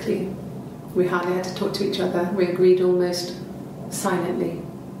very quickly. We hardly had to talk to each other. We agreed almost silently.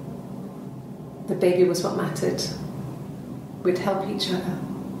 The baby was what mattered. We'd help each other.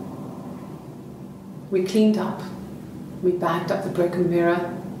 We cleaned up. We bagged up the broken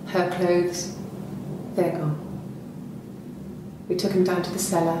mirror, her clothes. They're gone. We took him down to the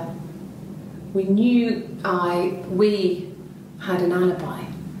cellar. We knew we had an alibi,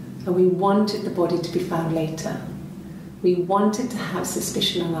 and we wanted the body to be found later. We wanted to have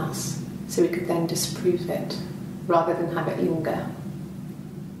suspicion on us, so we could then disprove it, rather than have it linger.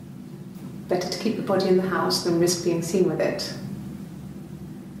 Better to keep the body in the house than risk being seen with it.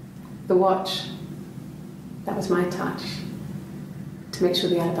 The watch, that was my touch, to make sure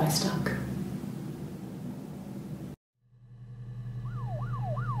the alibi stuck.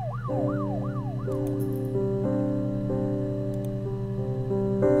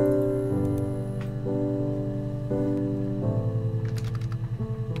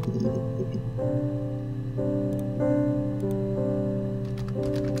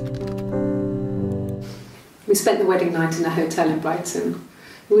 We spent the wedding night in a hotel in Brighton.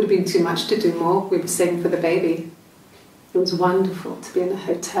 It would have been too much to do more. We were saving for the baby. It was wonderful to be in a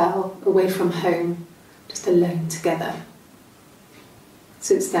hotel, away from home, just alone together.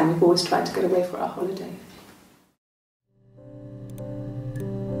 Since then, we've always tried to get away for our holiday.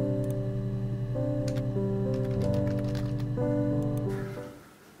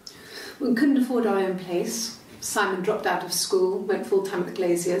 We couldn't afford our own place. Simon dropped out of school, went full-time at the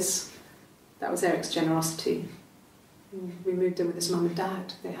Glaziers. That was Eric's generosity. We moved in with his mum and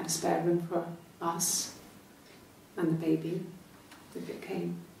dad. They had a spare room for us and the baby, if it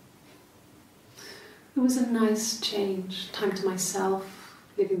came. It was a nice change, time to myself,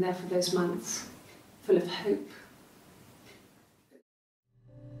 living there for those months, full of hope.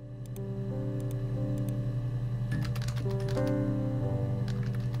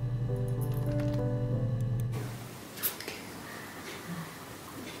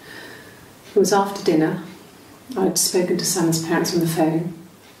 It was after dinner. I'd spoken to Simon's parents on the phone.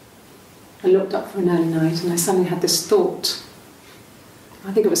 I looked up for an early night and I suddenly had this thought.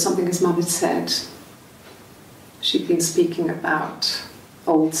 I think it was something his mum had said. She'd been speaking about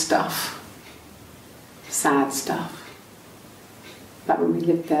old stuff, sad stuff, about when we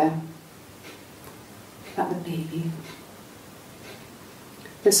lived there, about the baby.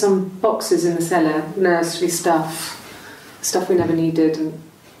 There's some boxes in the cellar, nursery stuff we never needed, and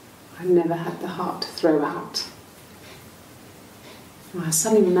I never had the heart to throw out. I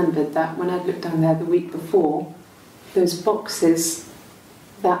suddenly remembered that when I'd looked down there the week before, those boxes,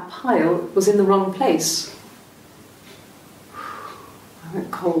 that pile was in the wrong place. I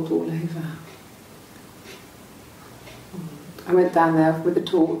went cold all over. I went down there with a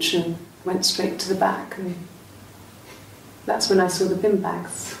torch and went straight to the back, and that's when I saw the bin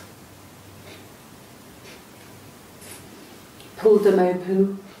bags. Pulled them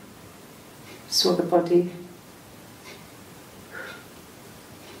open, saw the body.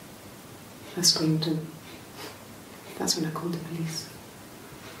 I screamed, and that's when I called the police.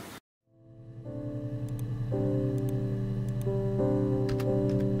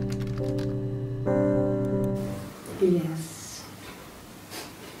 Yes.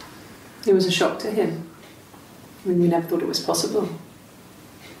 It was a shock to him. I mean, we never thought it was possible.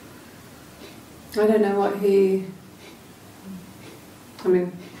 I don't know what he... I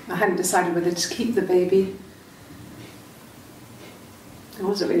mean, I hadn't decided whether to keep the baby. I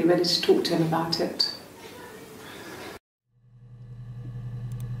wasn't really ready to talk to him about it.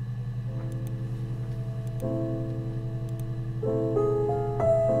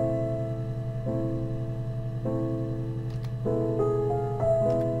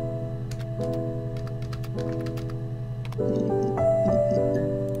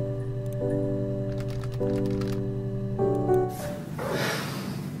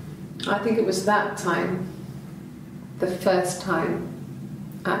 I think it was that time, the first time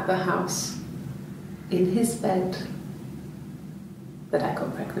at the house, in his bed, that I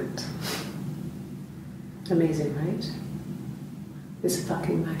got pregnant. Amazing, right? This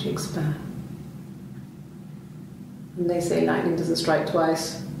fucking magic sperm. And they say lightning doesn't strike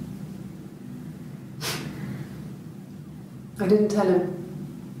twice. I didn't tell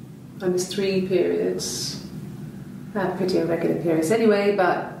him. I missed 3 periods. I had pretty irregular periods anyway,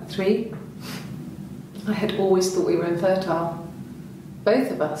 but 3. I had always thought we were infertile.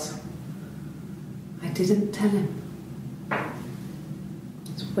 Both of us. I didn't tell him.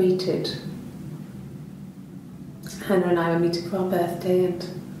 Just waited. Hannah and I were meeting for our birthday, and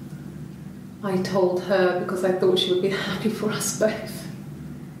I told her because I thought she would be happy for us both.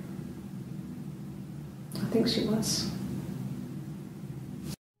 I think she was.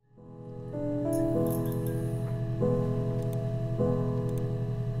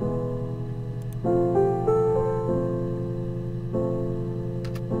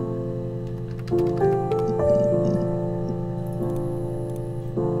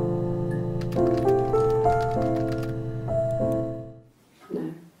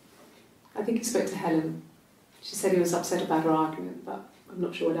 I think he spoke to Helen. She said he was upset about her argument, but I'm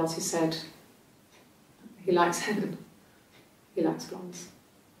not sure what else he said. He likes Helen. He likes blondes.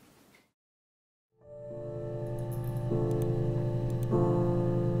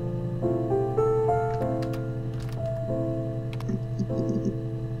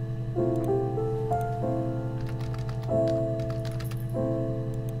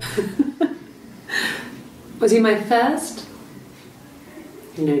 Was he my first?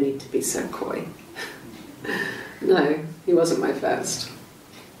 No need to be so coy. No, he wasn't my first.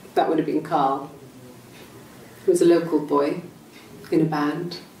 That would have been Carl. He was a local boy in a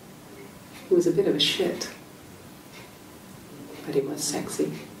band. He was a bit of a shit, but he was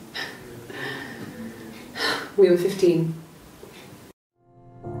sexy. We were 15.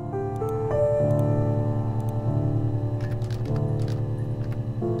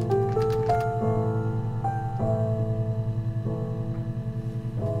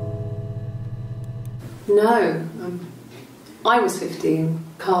 No, I was 15.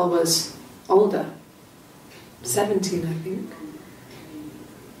 Carl was older, 17, I think.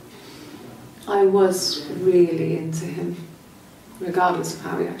 I was really into him, regardless of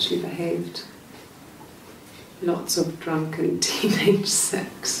how he actually behaved. Lots of drunken teenage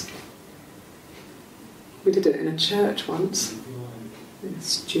sex. We did it in a church once. It's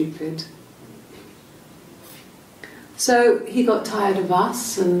stupid. So he got tired of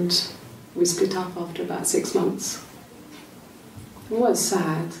us and we split up after about 6 months. It was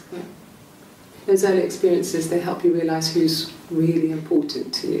sad, but those early experiences, they help you realise who's really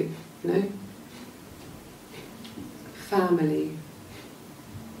important to you, you know? Family.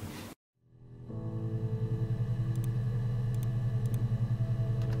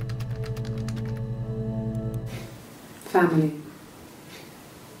 Family.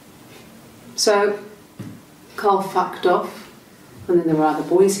 So, Carl fucked off, and then there were other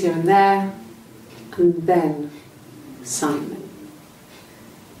boys here and there, and then Simon.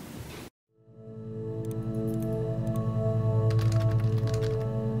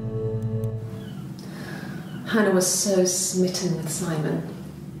 Hannah was so smitten with Simon.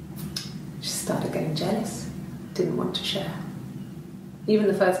 She started getting jealous, didn't want to share. Even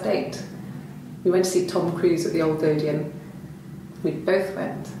the first date, We went to see Tom Cruise at the Old Odeon. We both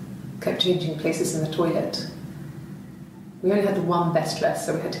went, kept changing places in the toilet. We only had one best dress,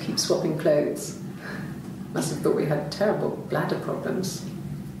 so we had to keep swapping clothes. Must have thought we had terrible bladder problems.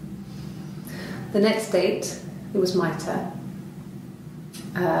 The next date, it was my turn.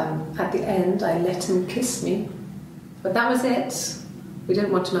 At the end, I let him kiss me, but that was it. We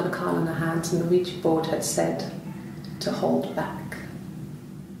didn't want another card on our hands, and the Ouija board had said to hold back.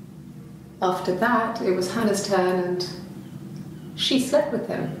 After that, it was Hannah's turn, and she slept with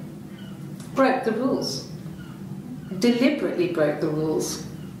him. Broke the rules. Deliberately broke the rules.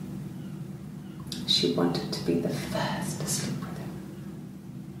 She wanted to be the first to sleep with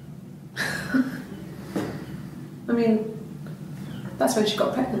him. I mean, that's when she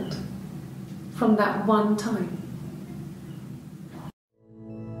got pregnant. From that one time.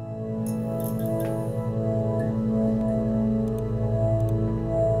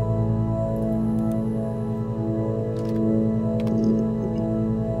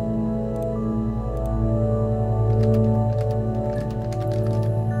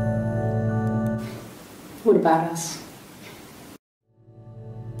 What about us?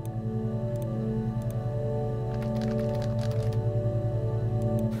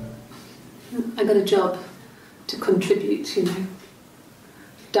 I got a job to contribute, you know.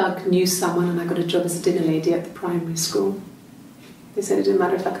 Doug knew someone and I got a job as a dinner lady at the primary school. They said it didn't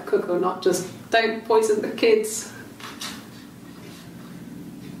matter if I could cook or not, just don't poison the kids.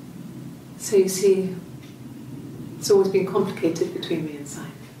 So you see, it's always been complicated between me and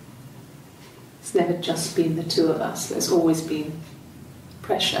Simon. It's never just been the two of us. There's always been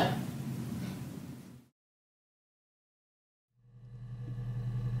pressure.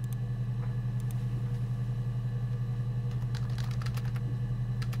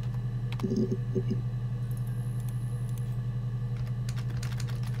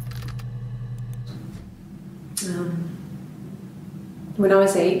 When I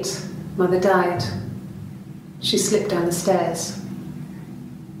was 8, Mother died. She slipped down the stairs.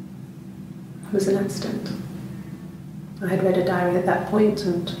 It was an accident. I had read a diary at that point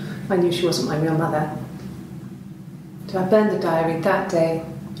and I knew she wasn't my real mother. So I burned the diary that day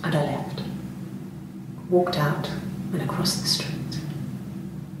and I left. Walked out and across the street.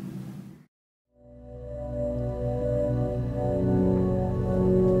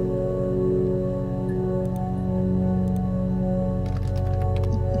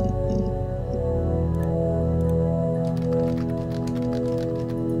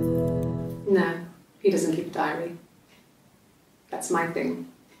 No, he doesn't keep a diary. That's my thing.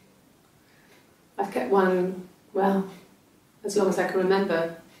 I've kept one, well, as long as I can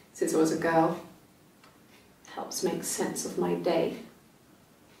remember, since I was a girl. It helps make sense of my day.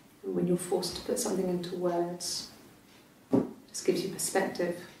 And when you're forced to put something into words, it just gives you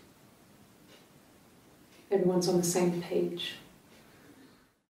perspective. Everyone's on the same page.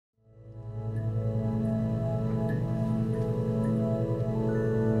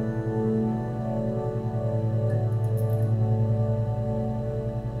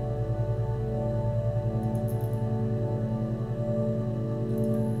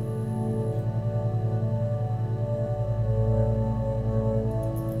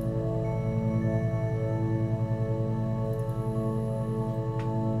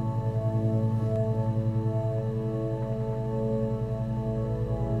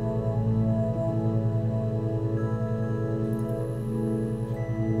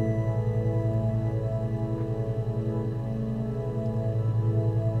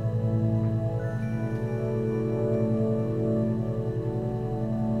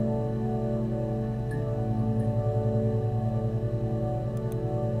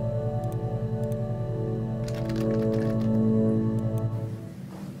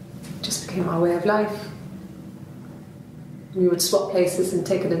 Became our way of life. We would swap places and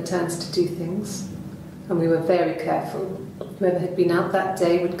take it in turns to do things, and we were very careful. Whoever had been out that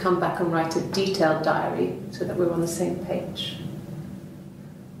day would come back and write a detailed diary so that we were on the same page.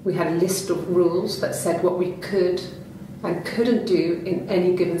 We had a list of rules that said what we could and couldn't do in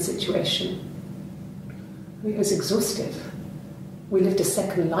any given situation. It was exhaustive. We lived a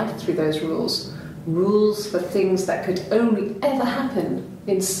second life through those rules. Rules for things that could only ever happen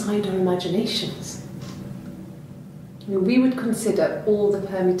inside our imaginations. We would consider all the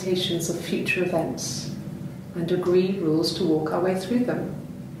permutations of future events and agree rules to walk our way through them.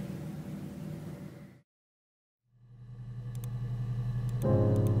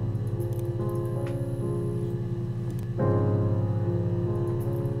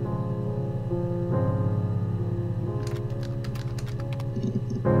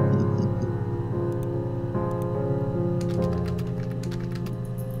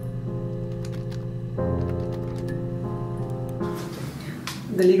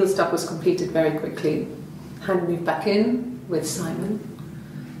 The legal stuff was completed very quickly. Hannah moved back in with Simon.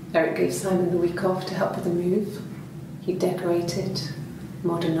 Eric gave Simon the week off to help with the move. He decorated,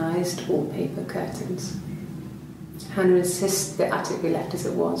 modernised wallpaper, curtains. Hannah insists the attic be left as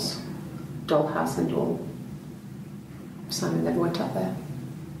it was, dollhouse and all. Simon never went up there.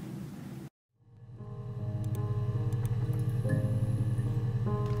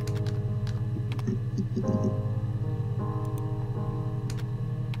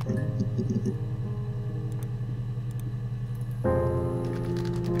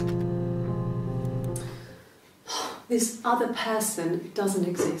 This other person doesn't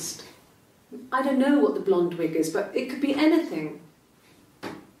exist. I don't know what the blonde wig is, but it could be anything.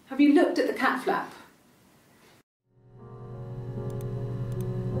 Have you looked at the cat flap?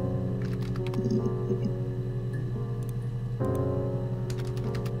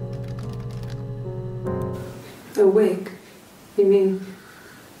 A wig? You mean...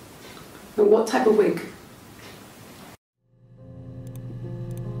 what type of wig?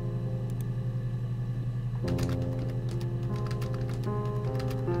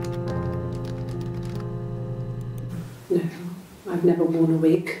 No, I've never worn a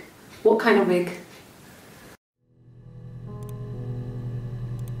wig. What kind of wig?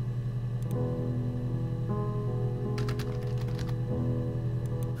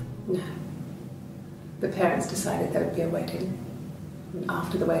 No. The parents decided there would be a wedding. And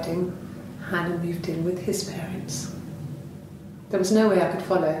after the wedding, Hannah moved in with his parents. There was no way I could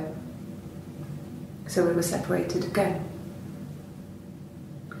follow, so we were separated again.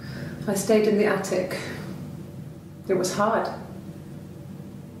 I stayed in the attic. It was hard.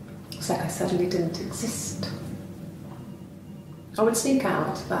 It was like I suddenly didn't exist. I would sneak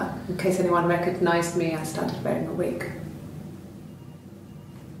out, but in case anyone recognised me, I started wearing a wig.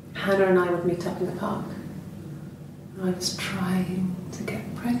 Hannah and I would meet up in the park. I was trying to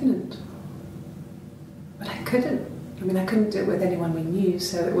get pregnant, but I couldn't. I mean, I couldn't do it with anyone we knew,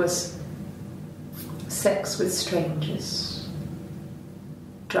 so it was sex with strangers,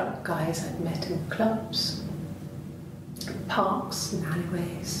 drunk guys I'd met in clubs, parks and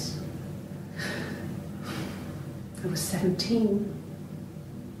alleyways. I was 17.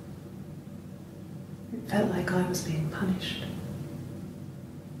 It felt like I was being punished.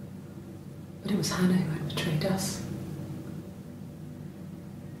 But it was Hannah who had betrayed us.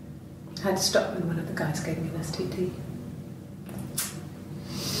 I had to stop when one of the guys gave me an STD.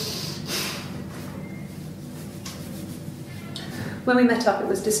 When we met up, it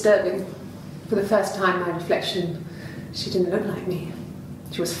was disturbing. For the first time, my reflection, she didn't look like me.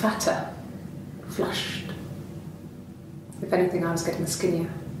 She was fatter, flushed. If anything, I was getting skinnier.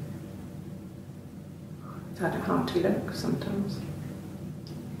 I found it hard to look sometimes.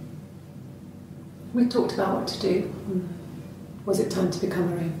 We talked about what to do. Was it time to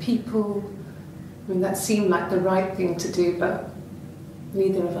become our own people? I mean, that seemed like the right thing to do, but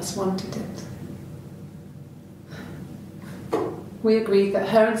neither of us wanted it. We agreed that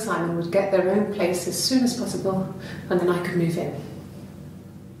her and Simon would get their own place as soon as possible, and then I could move in.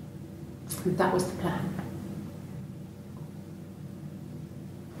 And that was the plan.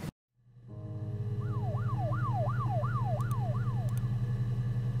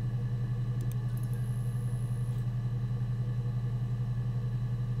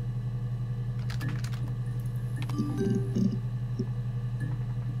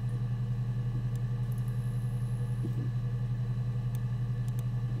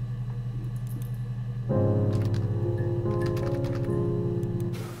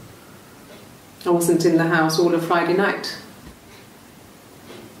 I wasn't in the house all of Friday night.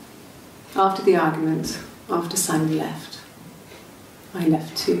 After the argument, after Simon left, I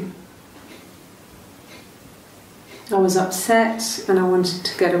left too. I was upset and I wanted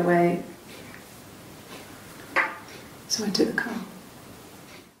to get away, so I took the car.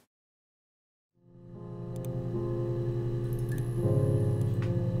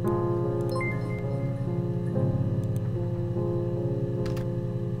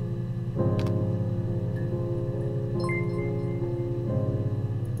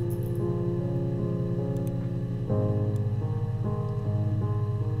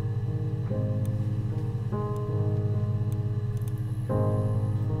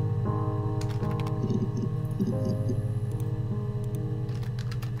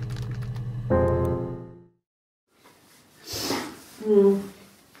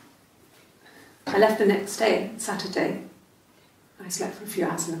 I left the next day, Saturday. I slept for a few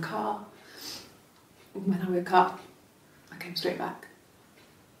hours in the car. And when I woke up, I came straight back.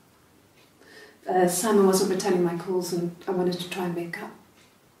 Simon wasn't returning my calls and I wanted to try and make up.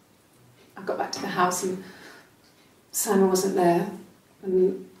 I got back to the house and Simon wasn't there.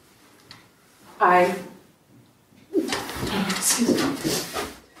 And I...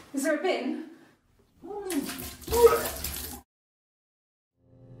 Is there a bin?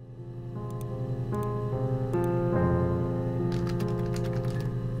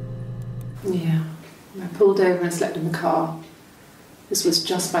 Yeah, I pulled over and slept in the car. This was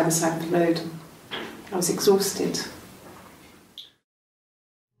just by the side of the road. I was exhausted.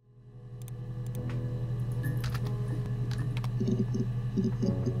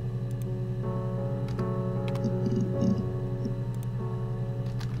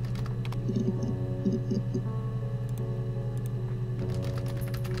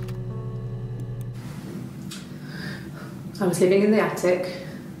 I was living in the attic.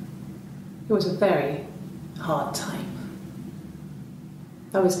 It was a very hard time.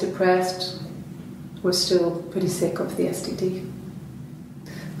 I was depressed, was still pretty sick of the STD.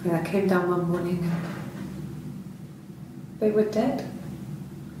 And I came down one morning and they were dead.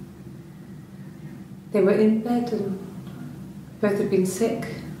 They were in bed and both had been sick.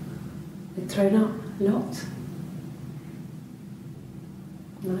 They'd thrown up a lot.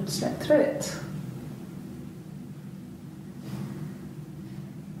 And I'd slept through it.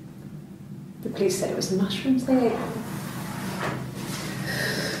 The police said it was the mushrooms they ate.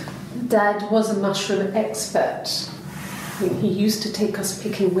 Dad was a mushroom expert. I mean, he used to take us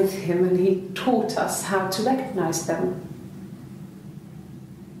picking with him and he taught us how to recognise them.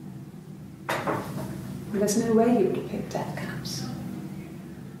 And there's no way he would have picked death caps.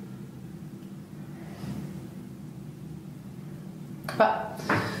 But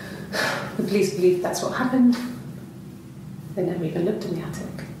the police believe that's what happened. They never even looked in the attic.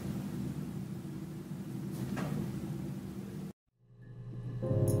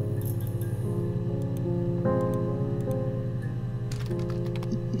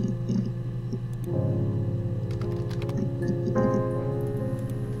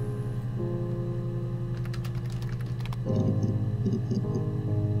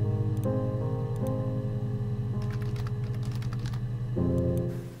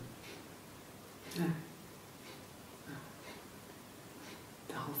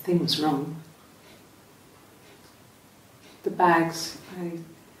 The whole thing was wrong. The bags, I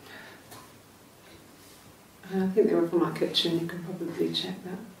think they were from our kitchen, you can probably check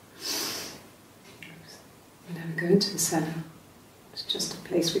that. We never go into the cellar. It's just a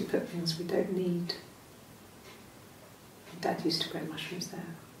place we put things we don't need. Dad used to grow mushrooms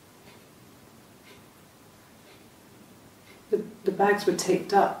there. The bags were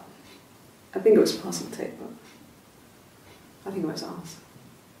taped up. I think it was parcel tape, but I think it was ours.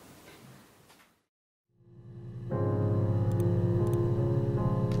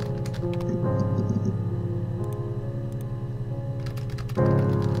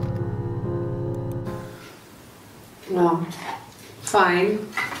 Well, fine,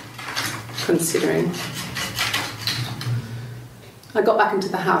 considering. I got back into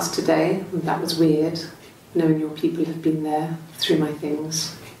the house today, and that was weird, knowing your people have been there through my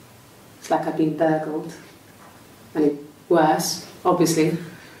things. It's like I've been burgled. I mean, worse, obviously.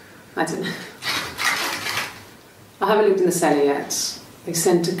 I don't know. I haven't looked in the cellar yet. They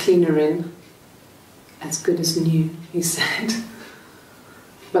sent a cleaner in. As good as new, he said.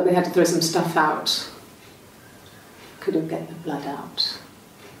 But they had to throw some stuff out. Couldn't get the blood out.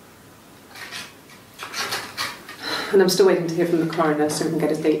 And I'm still waiting to hear from the coroner so we can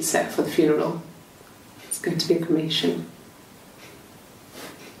get a date set for the funeral. It's going to be a cremation.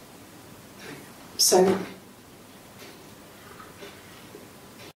 So,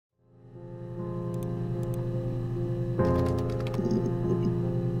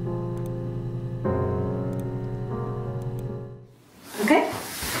 okay.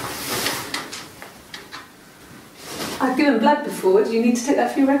 I've given blood before. Do you need to take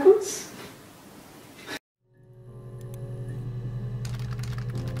that for your records?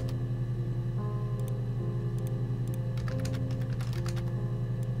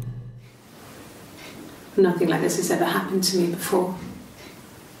 Nothing like this has ever happened to me before.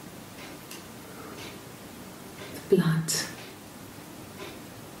 The blood.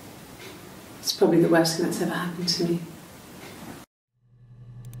 It's probably the worst thing that's ever happened to me.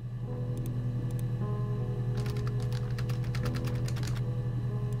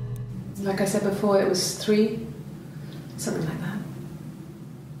 Like I said before, it was 3, something like that.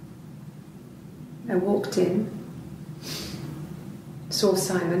 I walked in, saw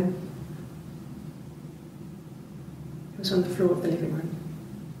Simon. He was on the floor of the living room.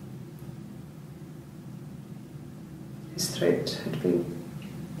 His throat had been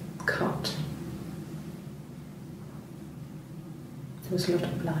cut. There was a lot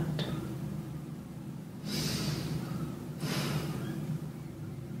of blood.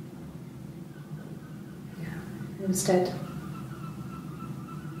 was dead.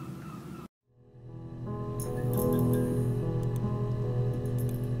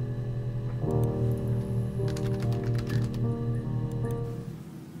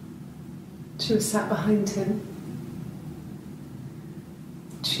 She was sat behind him.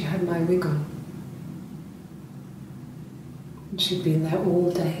 She had my wig on. And she'd been there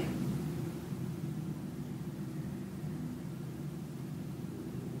all day.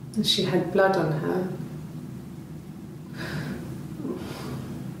 And she had blood on her.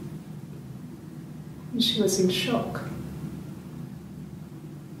 And she was in shock.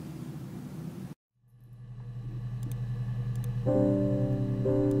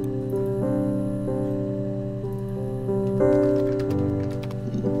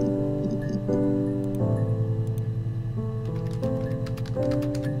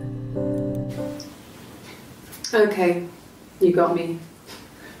 Okay, you got me.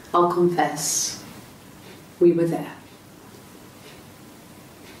 I'll confess. We were there.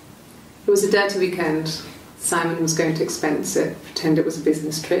 It was a dirty weekend. Simon was going to expense it, pretend it was a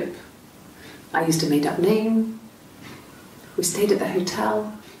business trip. I used a made-up name. We stayed at the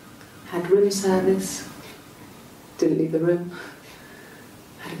hotel, had room service, didn't leave the room,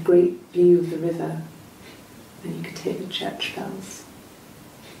 had a great view of the river, and you could hear the church bells.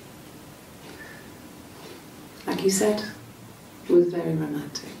 Like you said, it was very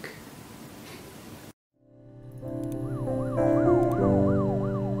romantic.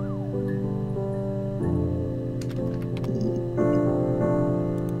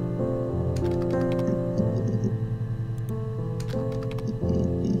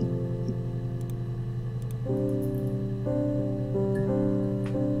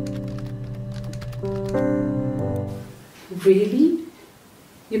 Really?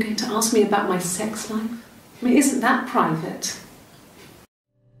 You're going to ask me about my sex life? I mean, isn't that private?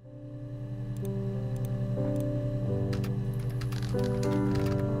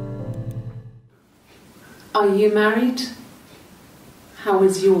 Are you married? How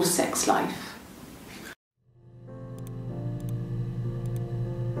is your sex life?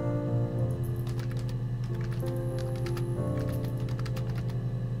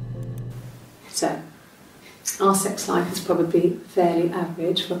 So, our sex life is probably fairly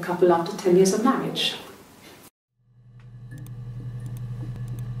average for a couple after 10 years of marriage.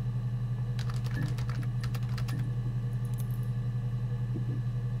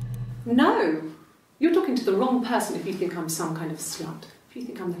 No! You're talking to the wrong person if you think I'm some kind of slut. If you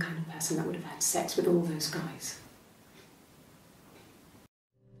think I'm the kind of person that would have had sex with all those guys.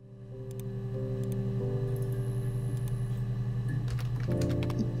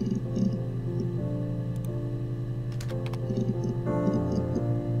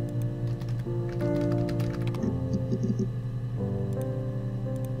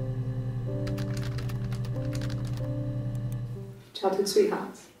 Childhood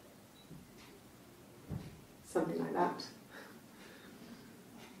sweethearts. Something like that.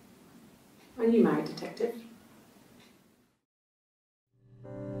 Are you married, detective?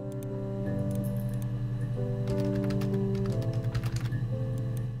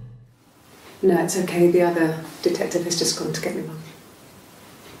 No, it's okay. The other detective has just gone to get me one.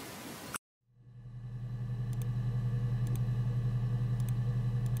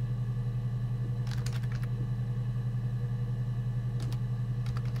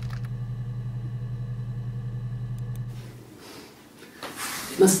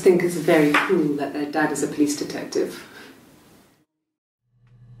 Must think it's very cool that their dad is a police detective.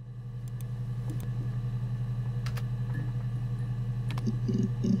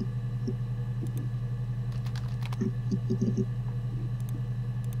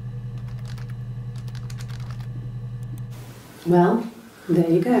 Well, there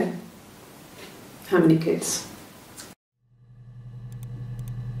you go. How many kids?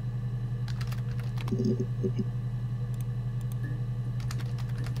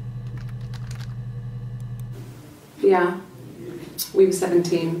 Yeah, we were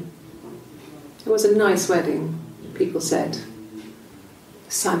 17. It was a nice wedding, people said.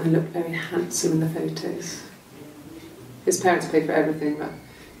 Simon looked very handsome in the photos. His parents paid for everything, but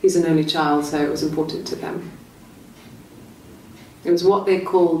he's an only child, so it was important to them. It was what they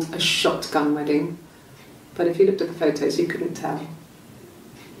called a shotgun wedding, but if you looked at the photos, you couldn't tell.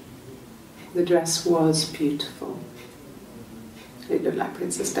 The dress was beautiful. It looked like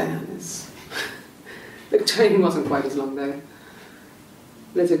Princess Diana's. The train wasn't quite as long though.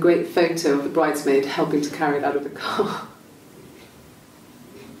 There's a great photo of the bridesmaid helping to carry it out of the car.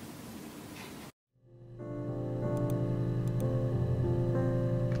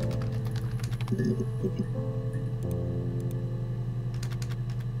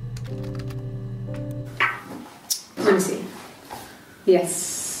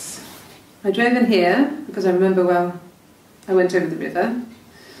 Yes. I drove in here because I remember, well, I went over the river,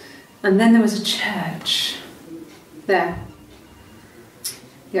 and then there was a church there.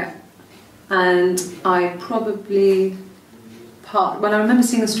 Yeah. And I probably parked, well, I remember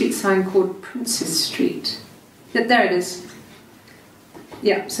seeing a street sign called Princess Street. Yeah, there it is.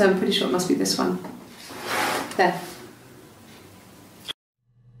 Yeah, so I'm pretty sure it must be this one. There.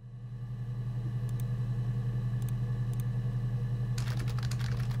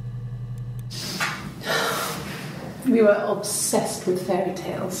 We were obsessed with fairy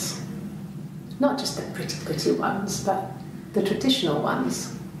tales. Not just the pretty ones, but the traditional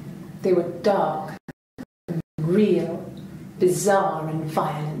ones. They were dark, real, bizarre and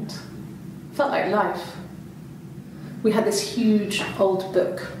violent. Felt like life. We had this huge old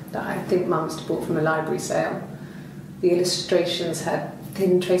book that I think Mum must have bought from a library sale. The illustrations had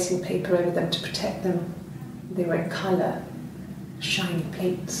thin tracing paper over them to protect them. They were in colour, shiny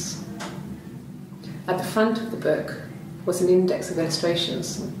plates. At the front of the book was an index of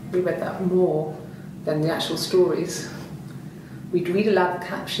illustrations. We read that more than the actual stories. We'd read aloud the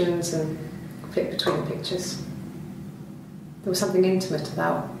captions and flip between the pictures. There was something intimate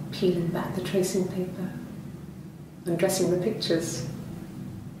about peeling back the tracing paper, undressing the pictures.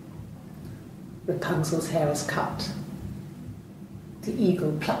 Rapunzel's hair is cut. The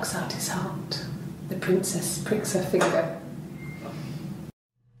eagle plucks out his heart. The princess pricks her finger.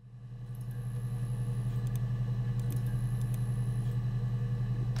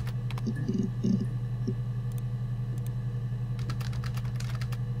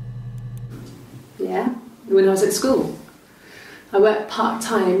 Yeah, when I was at school. I worked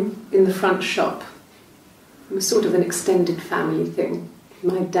part-time in the front shop. It was sort of an extended family thing.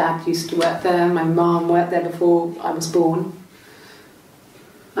 My dad used to work there, my mum worked there before I was born.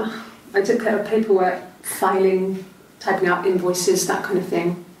 I took care of paperwork, filing, typing out invoices, that kind of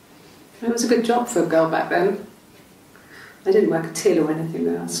thing. It was a good job for a girl back then. I didn't work a till or anything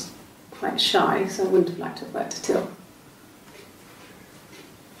though. I was quite shy, so I wouldn't have liked to have worked a till.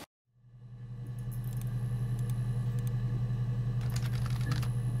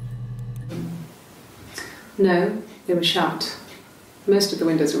 No, they were shut. Most of the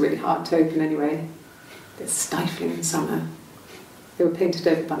windows were really hard to open anyway. They're stifling in summer. They were painted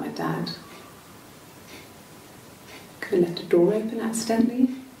over by my dad. Could have left a door open accidentally.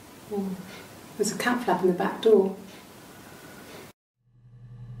 Or there's a cat flap in the back door.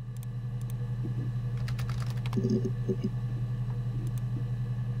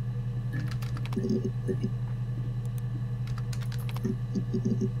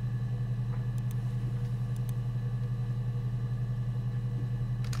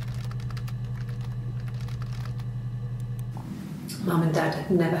 Mum and Dad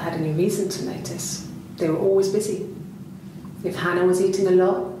had never had any reason to notice. They were always busy. If Hannah was eating a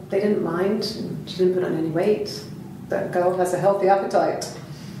lot, they didn't mind. She didn't put on any weight. That girl has a healthy appetite.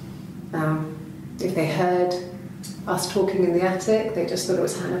 If they heard us talking in the attic, they just thought it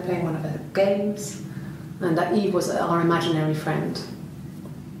was Hannah playing one of her games, and that Eve was our imaginary friend.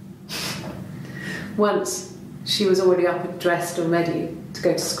 Once, she was already up and dressed and ready to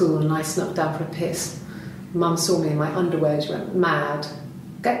go to school, and I snuck down for a piss. Mum saw me in my underwear, she went mad.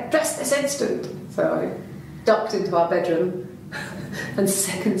 Get dressed this instant! So I ducked into our bedroom, and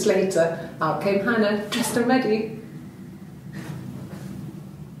seconds later, out came Hannah, dressed and ready.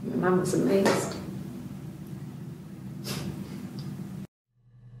 Mum was amazed.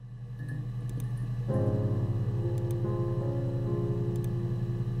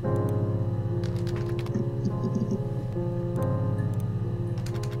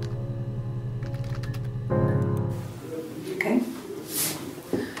 Okay.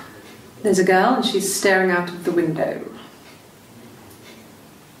 There's a girl and she's staring out of the window.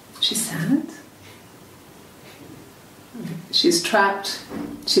 She's sad. She's trapped.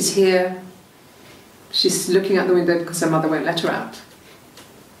 She's here. She's looking out the window because her mother won't let her out.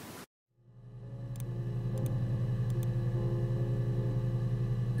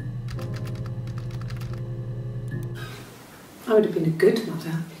 I would have been a good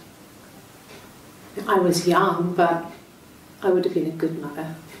mother. I was young, but I would have been a good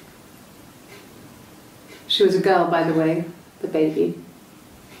mother. She was a girl, by the way, the baby.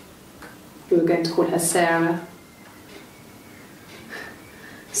 We were going to call her Sarah.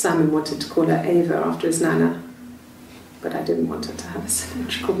 Simon wanted to call her Ava after his nana, but I didn't want her to have a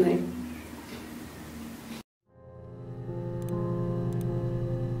symmetrical name.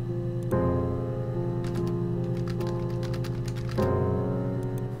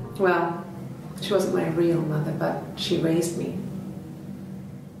 Well, she wasn't my real mother, but she raised me.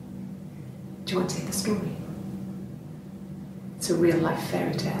 Do you want to hear the story? It's a real life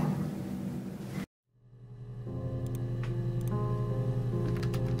fairy tale.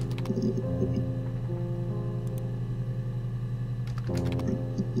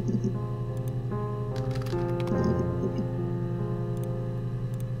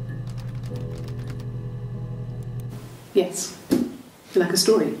 Yes, like a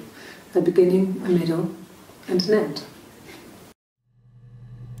story. A beginning, a middle, and an end.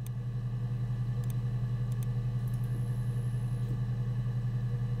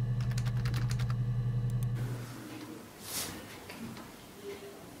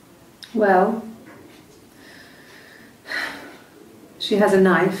 Well, she has a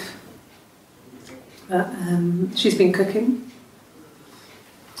knife. She's been cooking,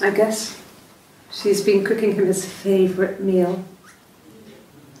 I guess. She's been cooking him his favourite meal.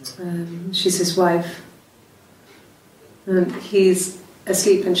 She's his wife. He's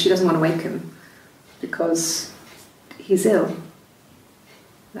asleep and she doesn't want to wake him because he's ill.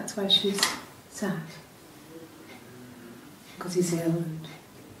 That's why she's sad. Because he's ill and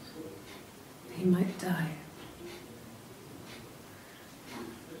he might die.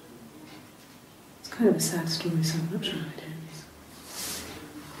 It's kind of a sad story, so I'm not sure how it ends.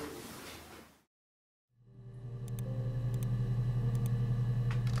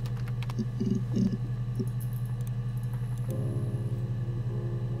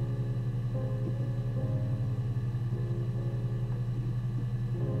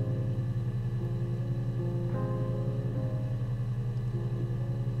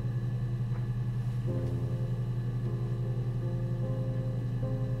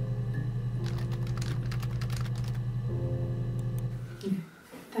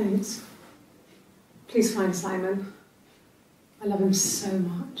 Thanks. Please find Simon. I love him so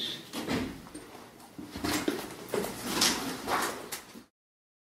much.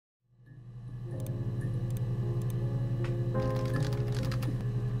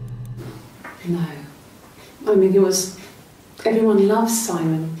 No. I mean, everyone loves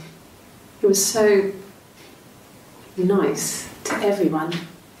Simon. He was so nice to everyone.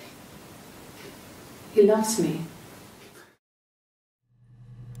 He loves me.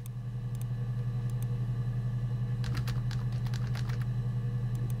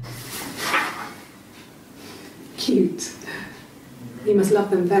 Cute. You must love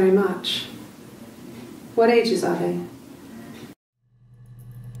them very much. What ages are they?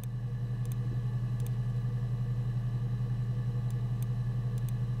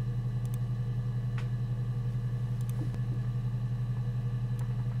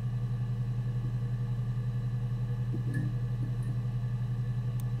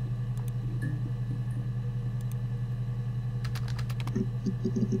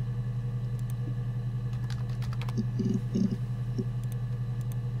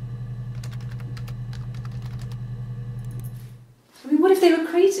 I mean, what if they were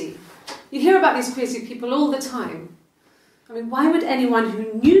crazy? You hear about these crazy people all the time. I mean, why would anyone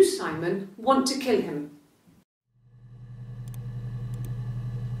who knew Simon want to kill him?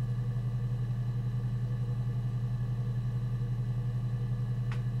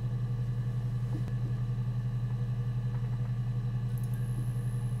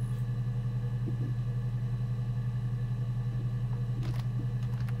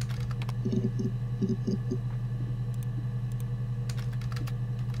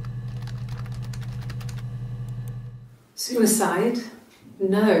 Suicide?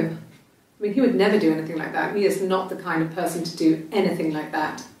 No. I mean, he would never do anything like that. He is not the kind of person to do anything like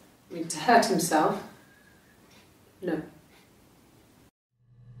that. I mean, to hurt himself? No.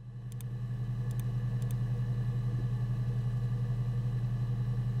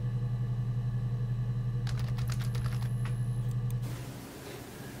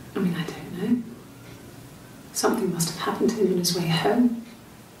 I mean, I don't know. Something must have happened to him on his way home.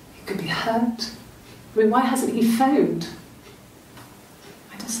 He could be hurt. I mean, why hasn't he phoned?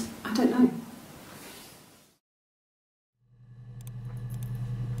 I don't know.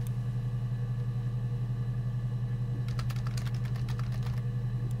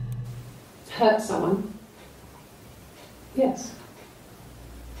 Hurt someone? Yes.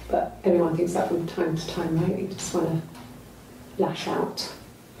 But everyone thinks that from time to time, right? You just want to lash out.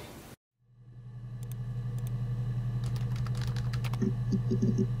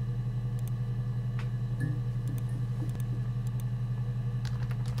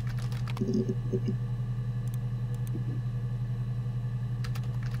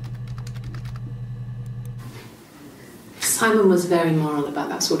 Simon was very moral about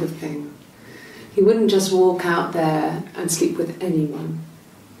that sort of thing. He wouldn't just walk out there and sleep with anyone.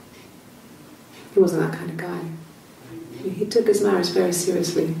 He wasn't that kind of guy. He took his marriage very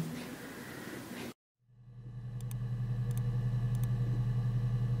seriously.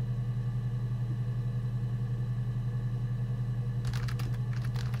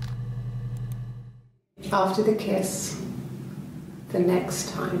 After the kiss, the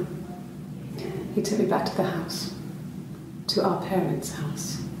next time, he took me back to the house, to our parents'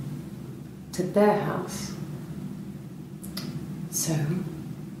 house, to their house. So,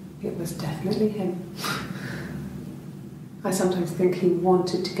 it was definitely him. I sometimes think he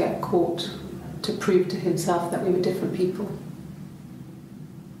wanted to get caught to prove to himself that we were different people.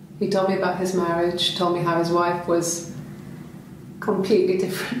 He told me about his marriage, told me how his wife was completely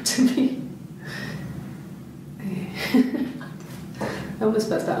different to me. I almost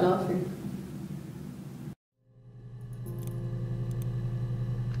burst out laughing.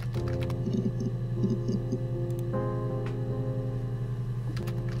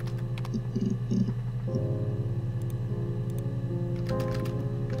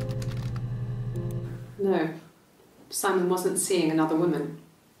 No, Simon wasn't seeing another woman.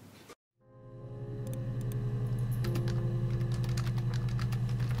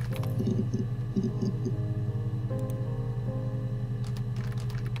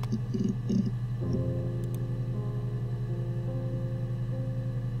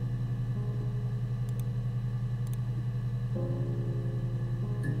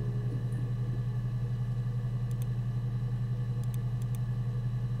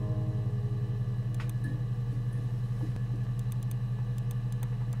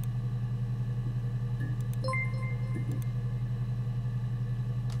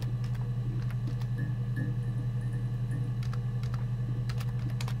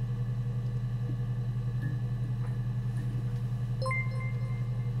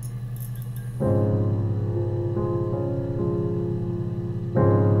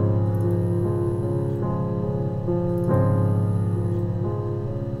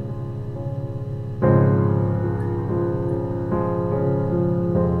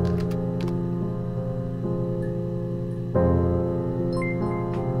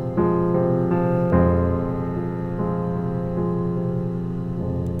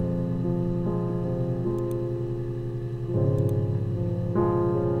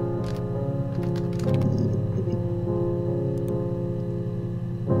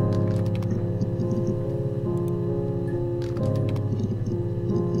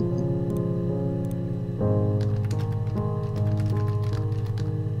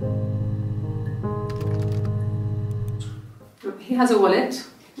 He has a wallet,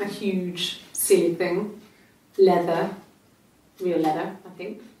 a huge, silly thing, leather, real leather, I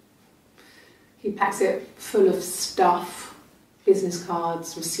think. He packs it full of stuff, business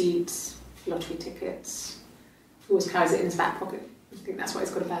cards, receipts, lottery tickets. He always carries it in his back pocket. I think that's why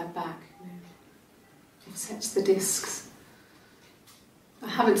he's got a bad back. He sets the discs. I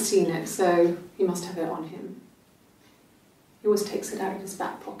haven't seen it, so he must have it on him. He always takes it out of his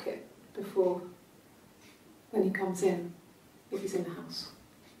back pocket before, when he comes in, if he's in the house.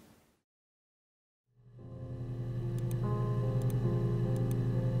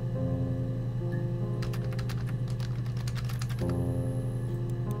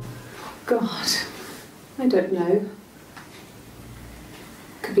 God, I don't know.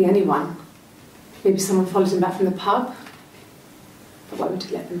 Could be anyone. Maybe someone followed him back from the pub. But why would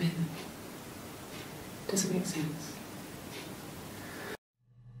he let them in? Doesn't make sense.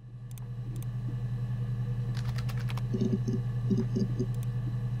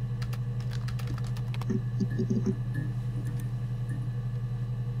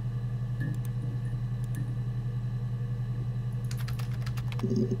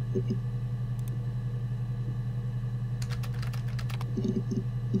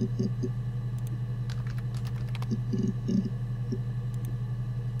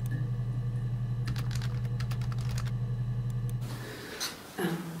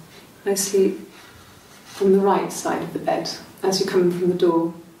 I sleep on the right side of the bed as you come in from the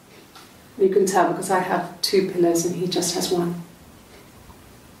door. You can tell because I have 2 pillows and he just has 1.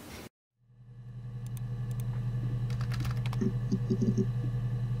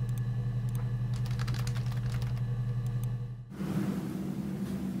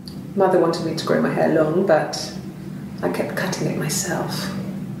 Mother wanted me to grow my hair long, but I kept cutting it myself.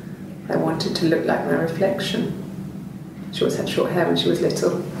 I wanted to look like my reflection. She always had short hair when she was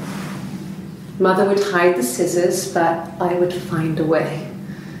little. Mother would hide the scissors, but I would find a way.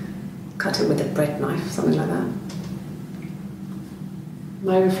 Cut it with a bread knife, something like that.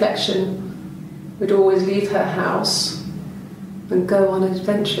 My reflection would always leave her house and go on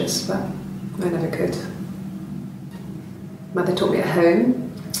adventures, but I never could. Mother taught me at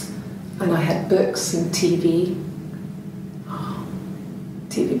home, and I had books and TV. Oh,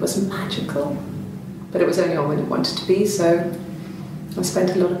 TV was magical, but it was only on when it wanted to be, so I spent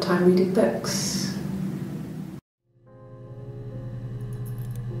a lot of time reading books.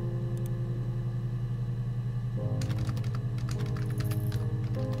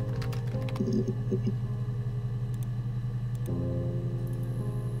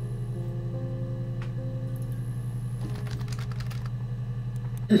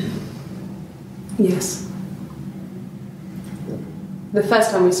 Yes. The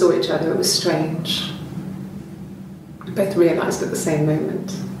first time we saw each other, it was strange. We both realised at the same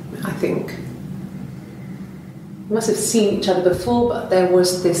moment, I think. We must have seen each other before, but there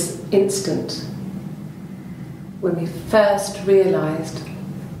was this instant when we first realised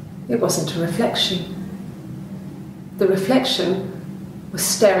it wasn't a reflection. The reflection was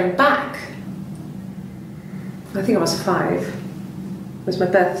staring back. I think I was 5. It was my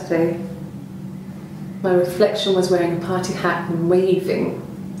birthday. My reflection was wearing a party hat and waving.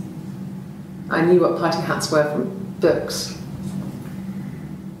 I knew what party hats were from books.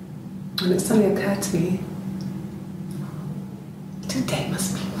 And it suddenly occurred to me, today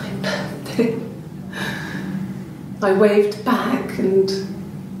must be my birthday. I waved back and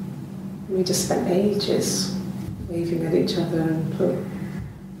we just spent ages waving at each other and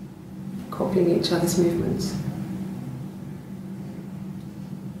copying each other's movements.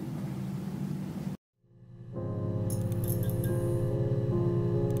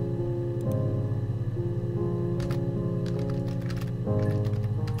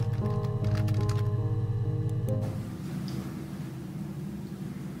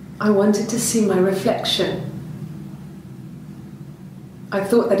 I wanted to see my reflection. I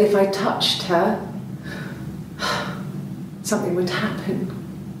thought that if I touched her, something would happen.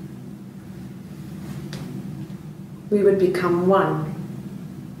 We would become one.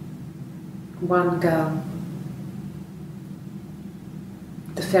 One girl.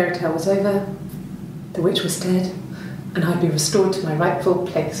 The fairy tale was over, the witch was dead, and I'd be restored to my rightful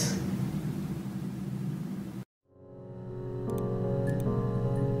place.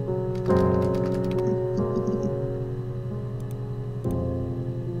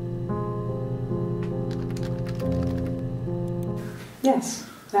 Yes,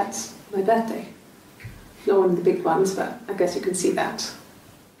 that's my birthday. Not one of the big ones, but I guess you can see that.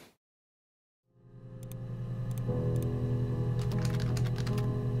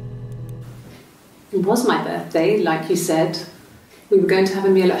 It was my birthday, like you said. We were going to have a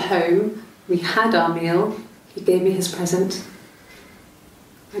meal at home. We had our meal. He gave me his present.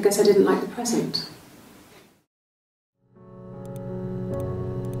 I guess I didn't like the present.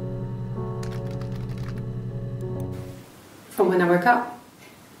 From when I woke up.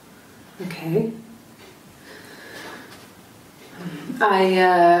 Okay.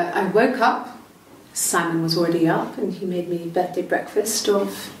 I woke up. Simon was already up and he made me birthday breakfast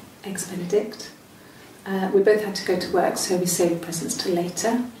of Eggs Benedict. We both had to go to work, so we saved presents till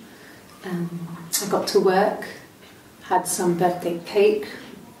later. I got to work, had some birthday cake,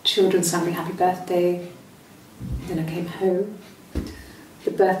 children sang me happy birthday. Then I came home.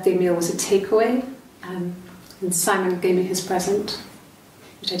 The birthday meal was a takeaway, and Simon gave me his present,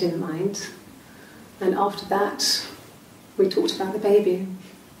 which I didn't mind. And after that, we talked about the baby.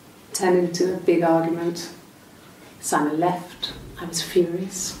 It turned into a big argument. Simon left. I was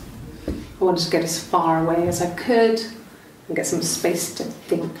furious. I wanted to get as far away as I could and get some space to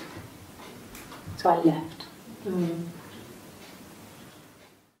think. So I left.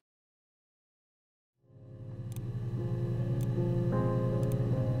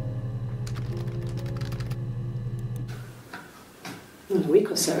 A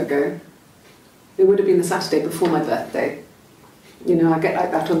week or so ago. It would have been the Saturday before my birthday. You know, I get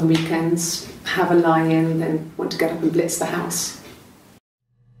like that on the weekends, have a lie-in, then want to get up and blitz the house.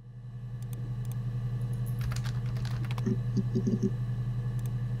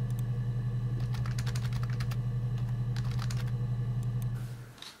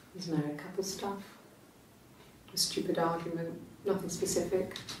 There's married couple stuff, a stupid argument, nothing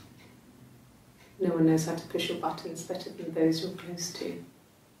specific. No one knows how to push your buttons better than those you're close to.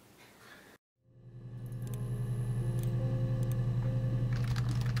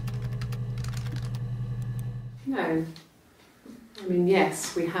 No. I mean,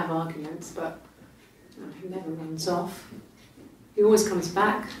 yes, we have arguments, but he never runs off. He always comes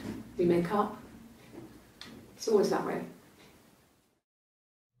back, we make up. It's always that way.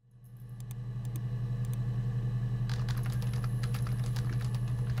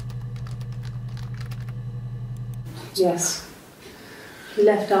 Yes. He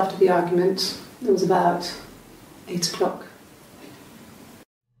left after the argument. It was about 8 o'clock.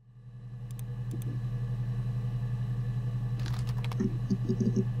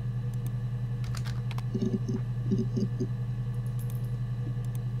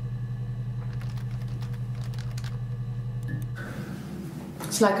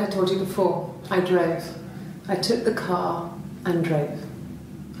 It's like I told you before, I drove. I took the car and drove.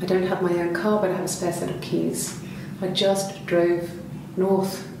 I don't have my own car, but I have a spare set of keys. I just drove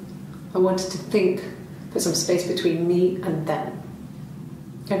north. I wanted to think, put some space between me and them.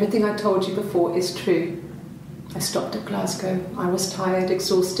 Everything I told you before is true. I stopped at Glasgow. I was tired,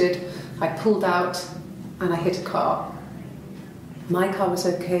 exhausted. I pulled out and I hit a car. My car was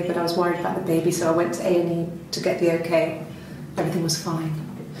okay, but I was worried about the baby, so I went to A&E to get the okay. Everything was fine.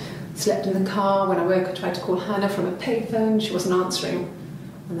 Slept in the car. When I woke, I tried to call Hannah from a payphone. She wasn't answering.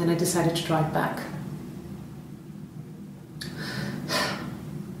 And then I decided to drive back.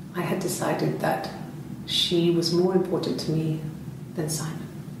 I had decided that she was more important to me than Simon.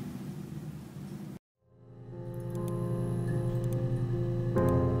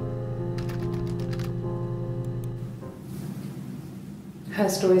 Her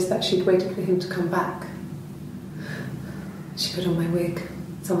story is that she'd waited for him to come back. She put on my wig,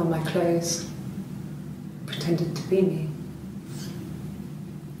 some of my clothes, pretended to be me.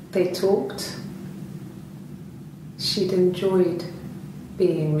 They talked. She'd enjoyed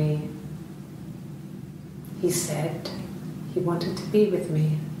being me. He said he wanted to be with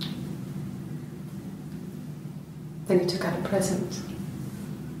me. Then he took out a present,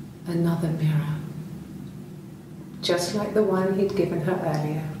 another mirror, just like the one he'd given her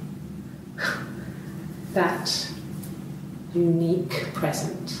earlier. That unique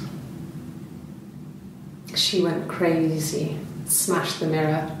present. She went crazy, smashed the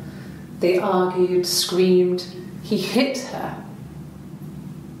mirror. They argued, screamed. He hit her.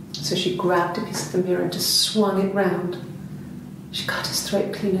 So she grabbed a piece of the mirror and just swung it round. She cut his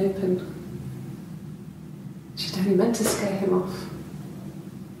throat clean open. She'd only meant to scare him off.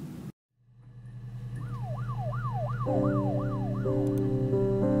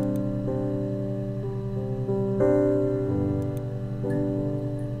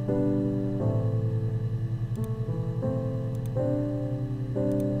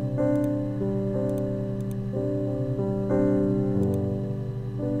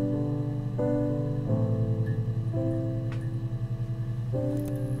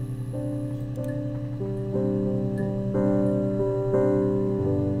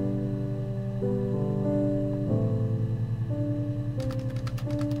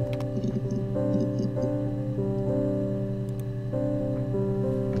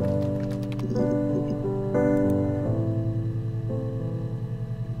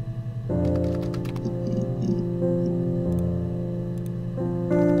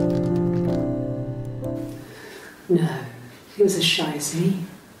 No, he was as shy as me.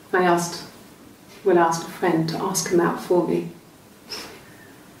 I asked a friend to ask him out for me.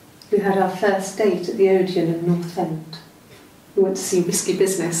 We had our first date at the Odeon in North End. We went to see Risky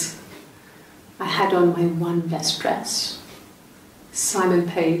Business. I had on my one best dress. Simon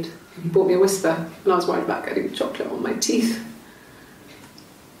paid, and he bought me a Whisper, and I was worried about getting chocolate on my teeth.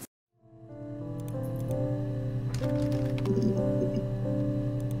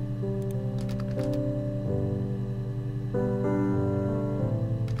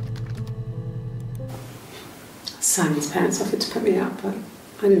 Simon's parents offered to put me up, but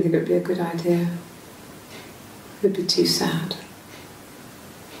I didn't think it would be a good idea. It would be too sad.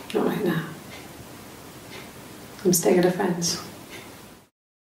 Not right now. I'm staying at a friend's.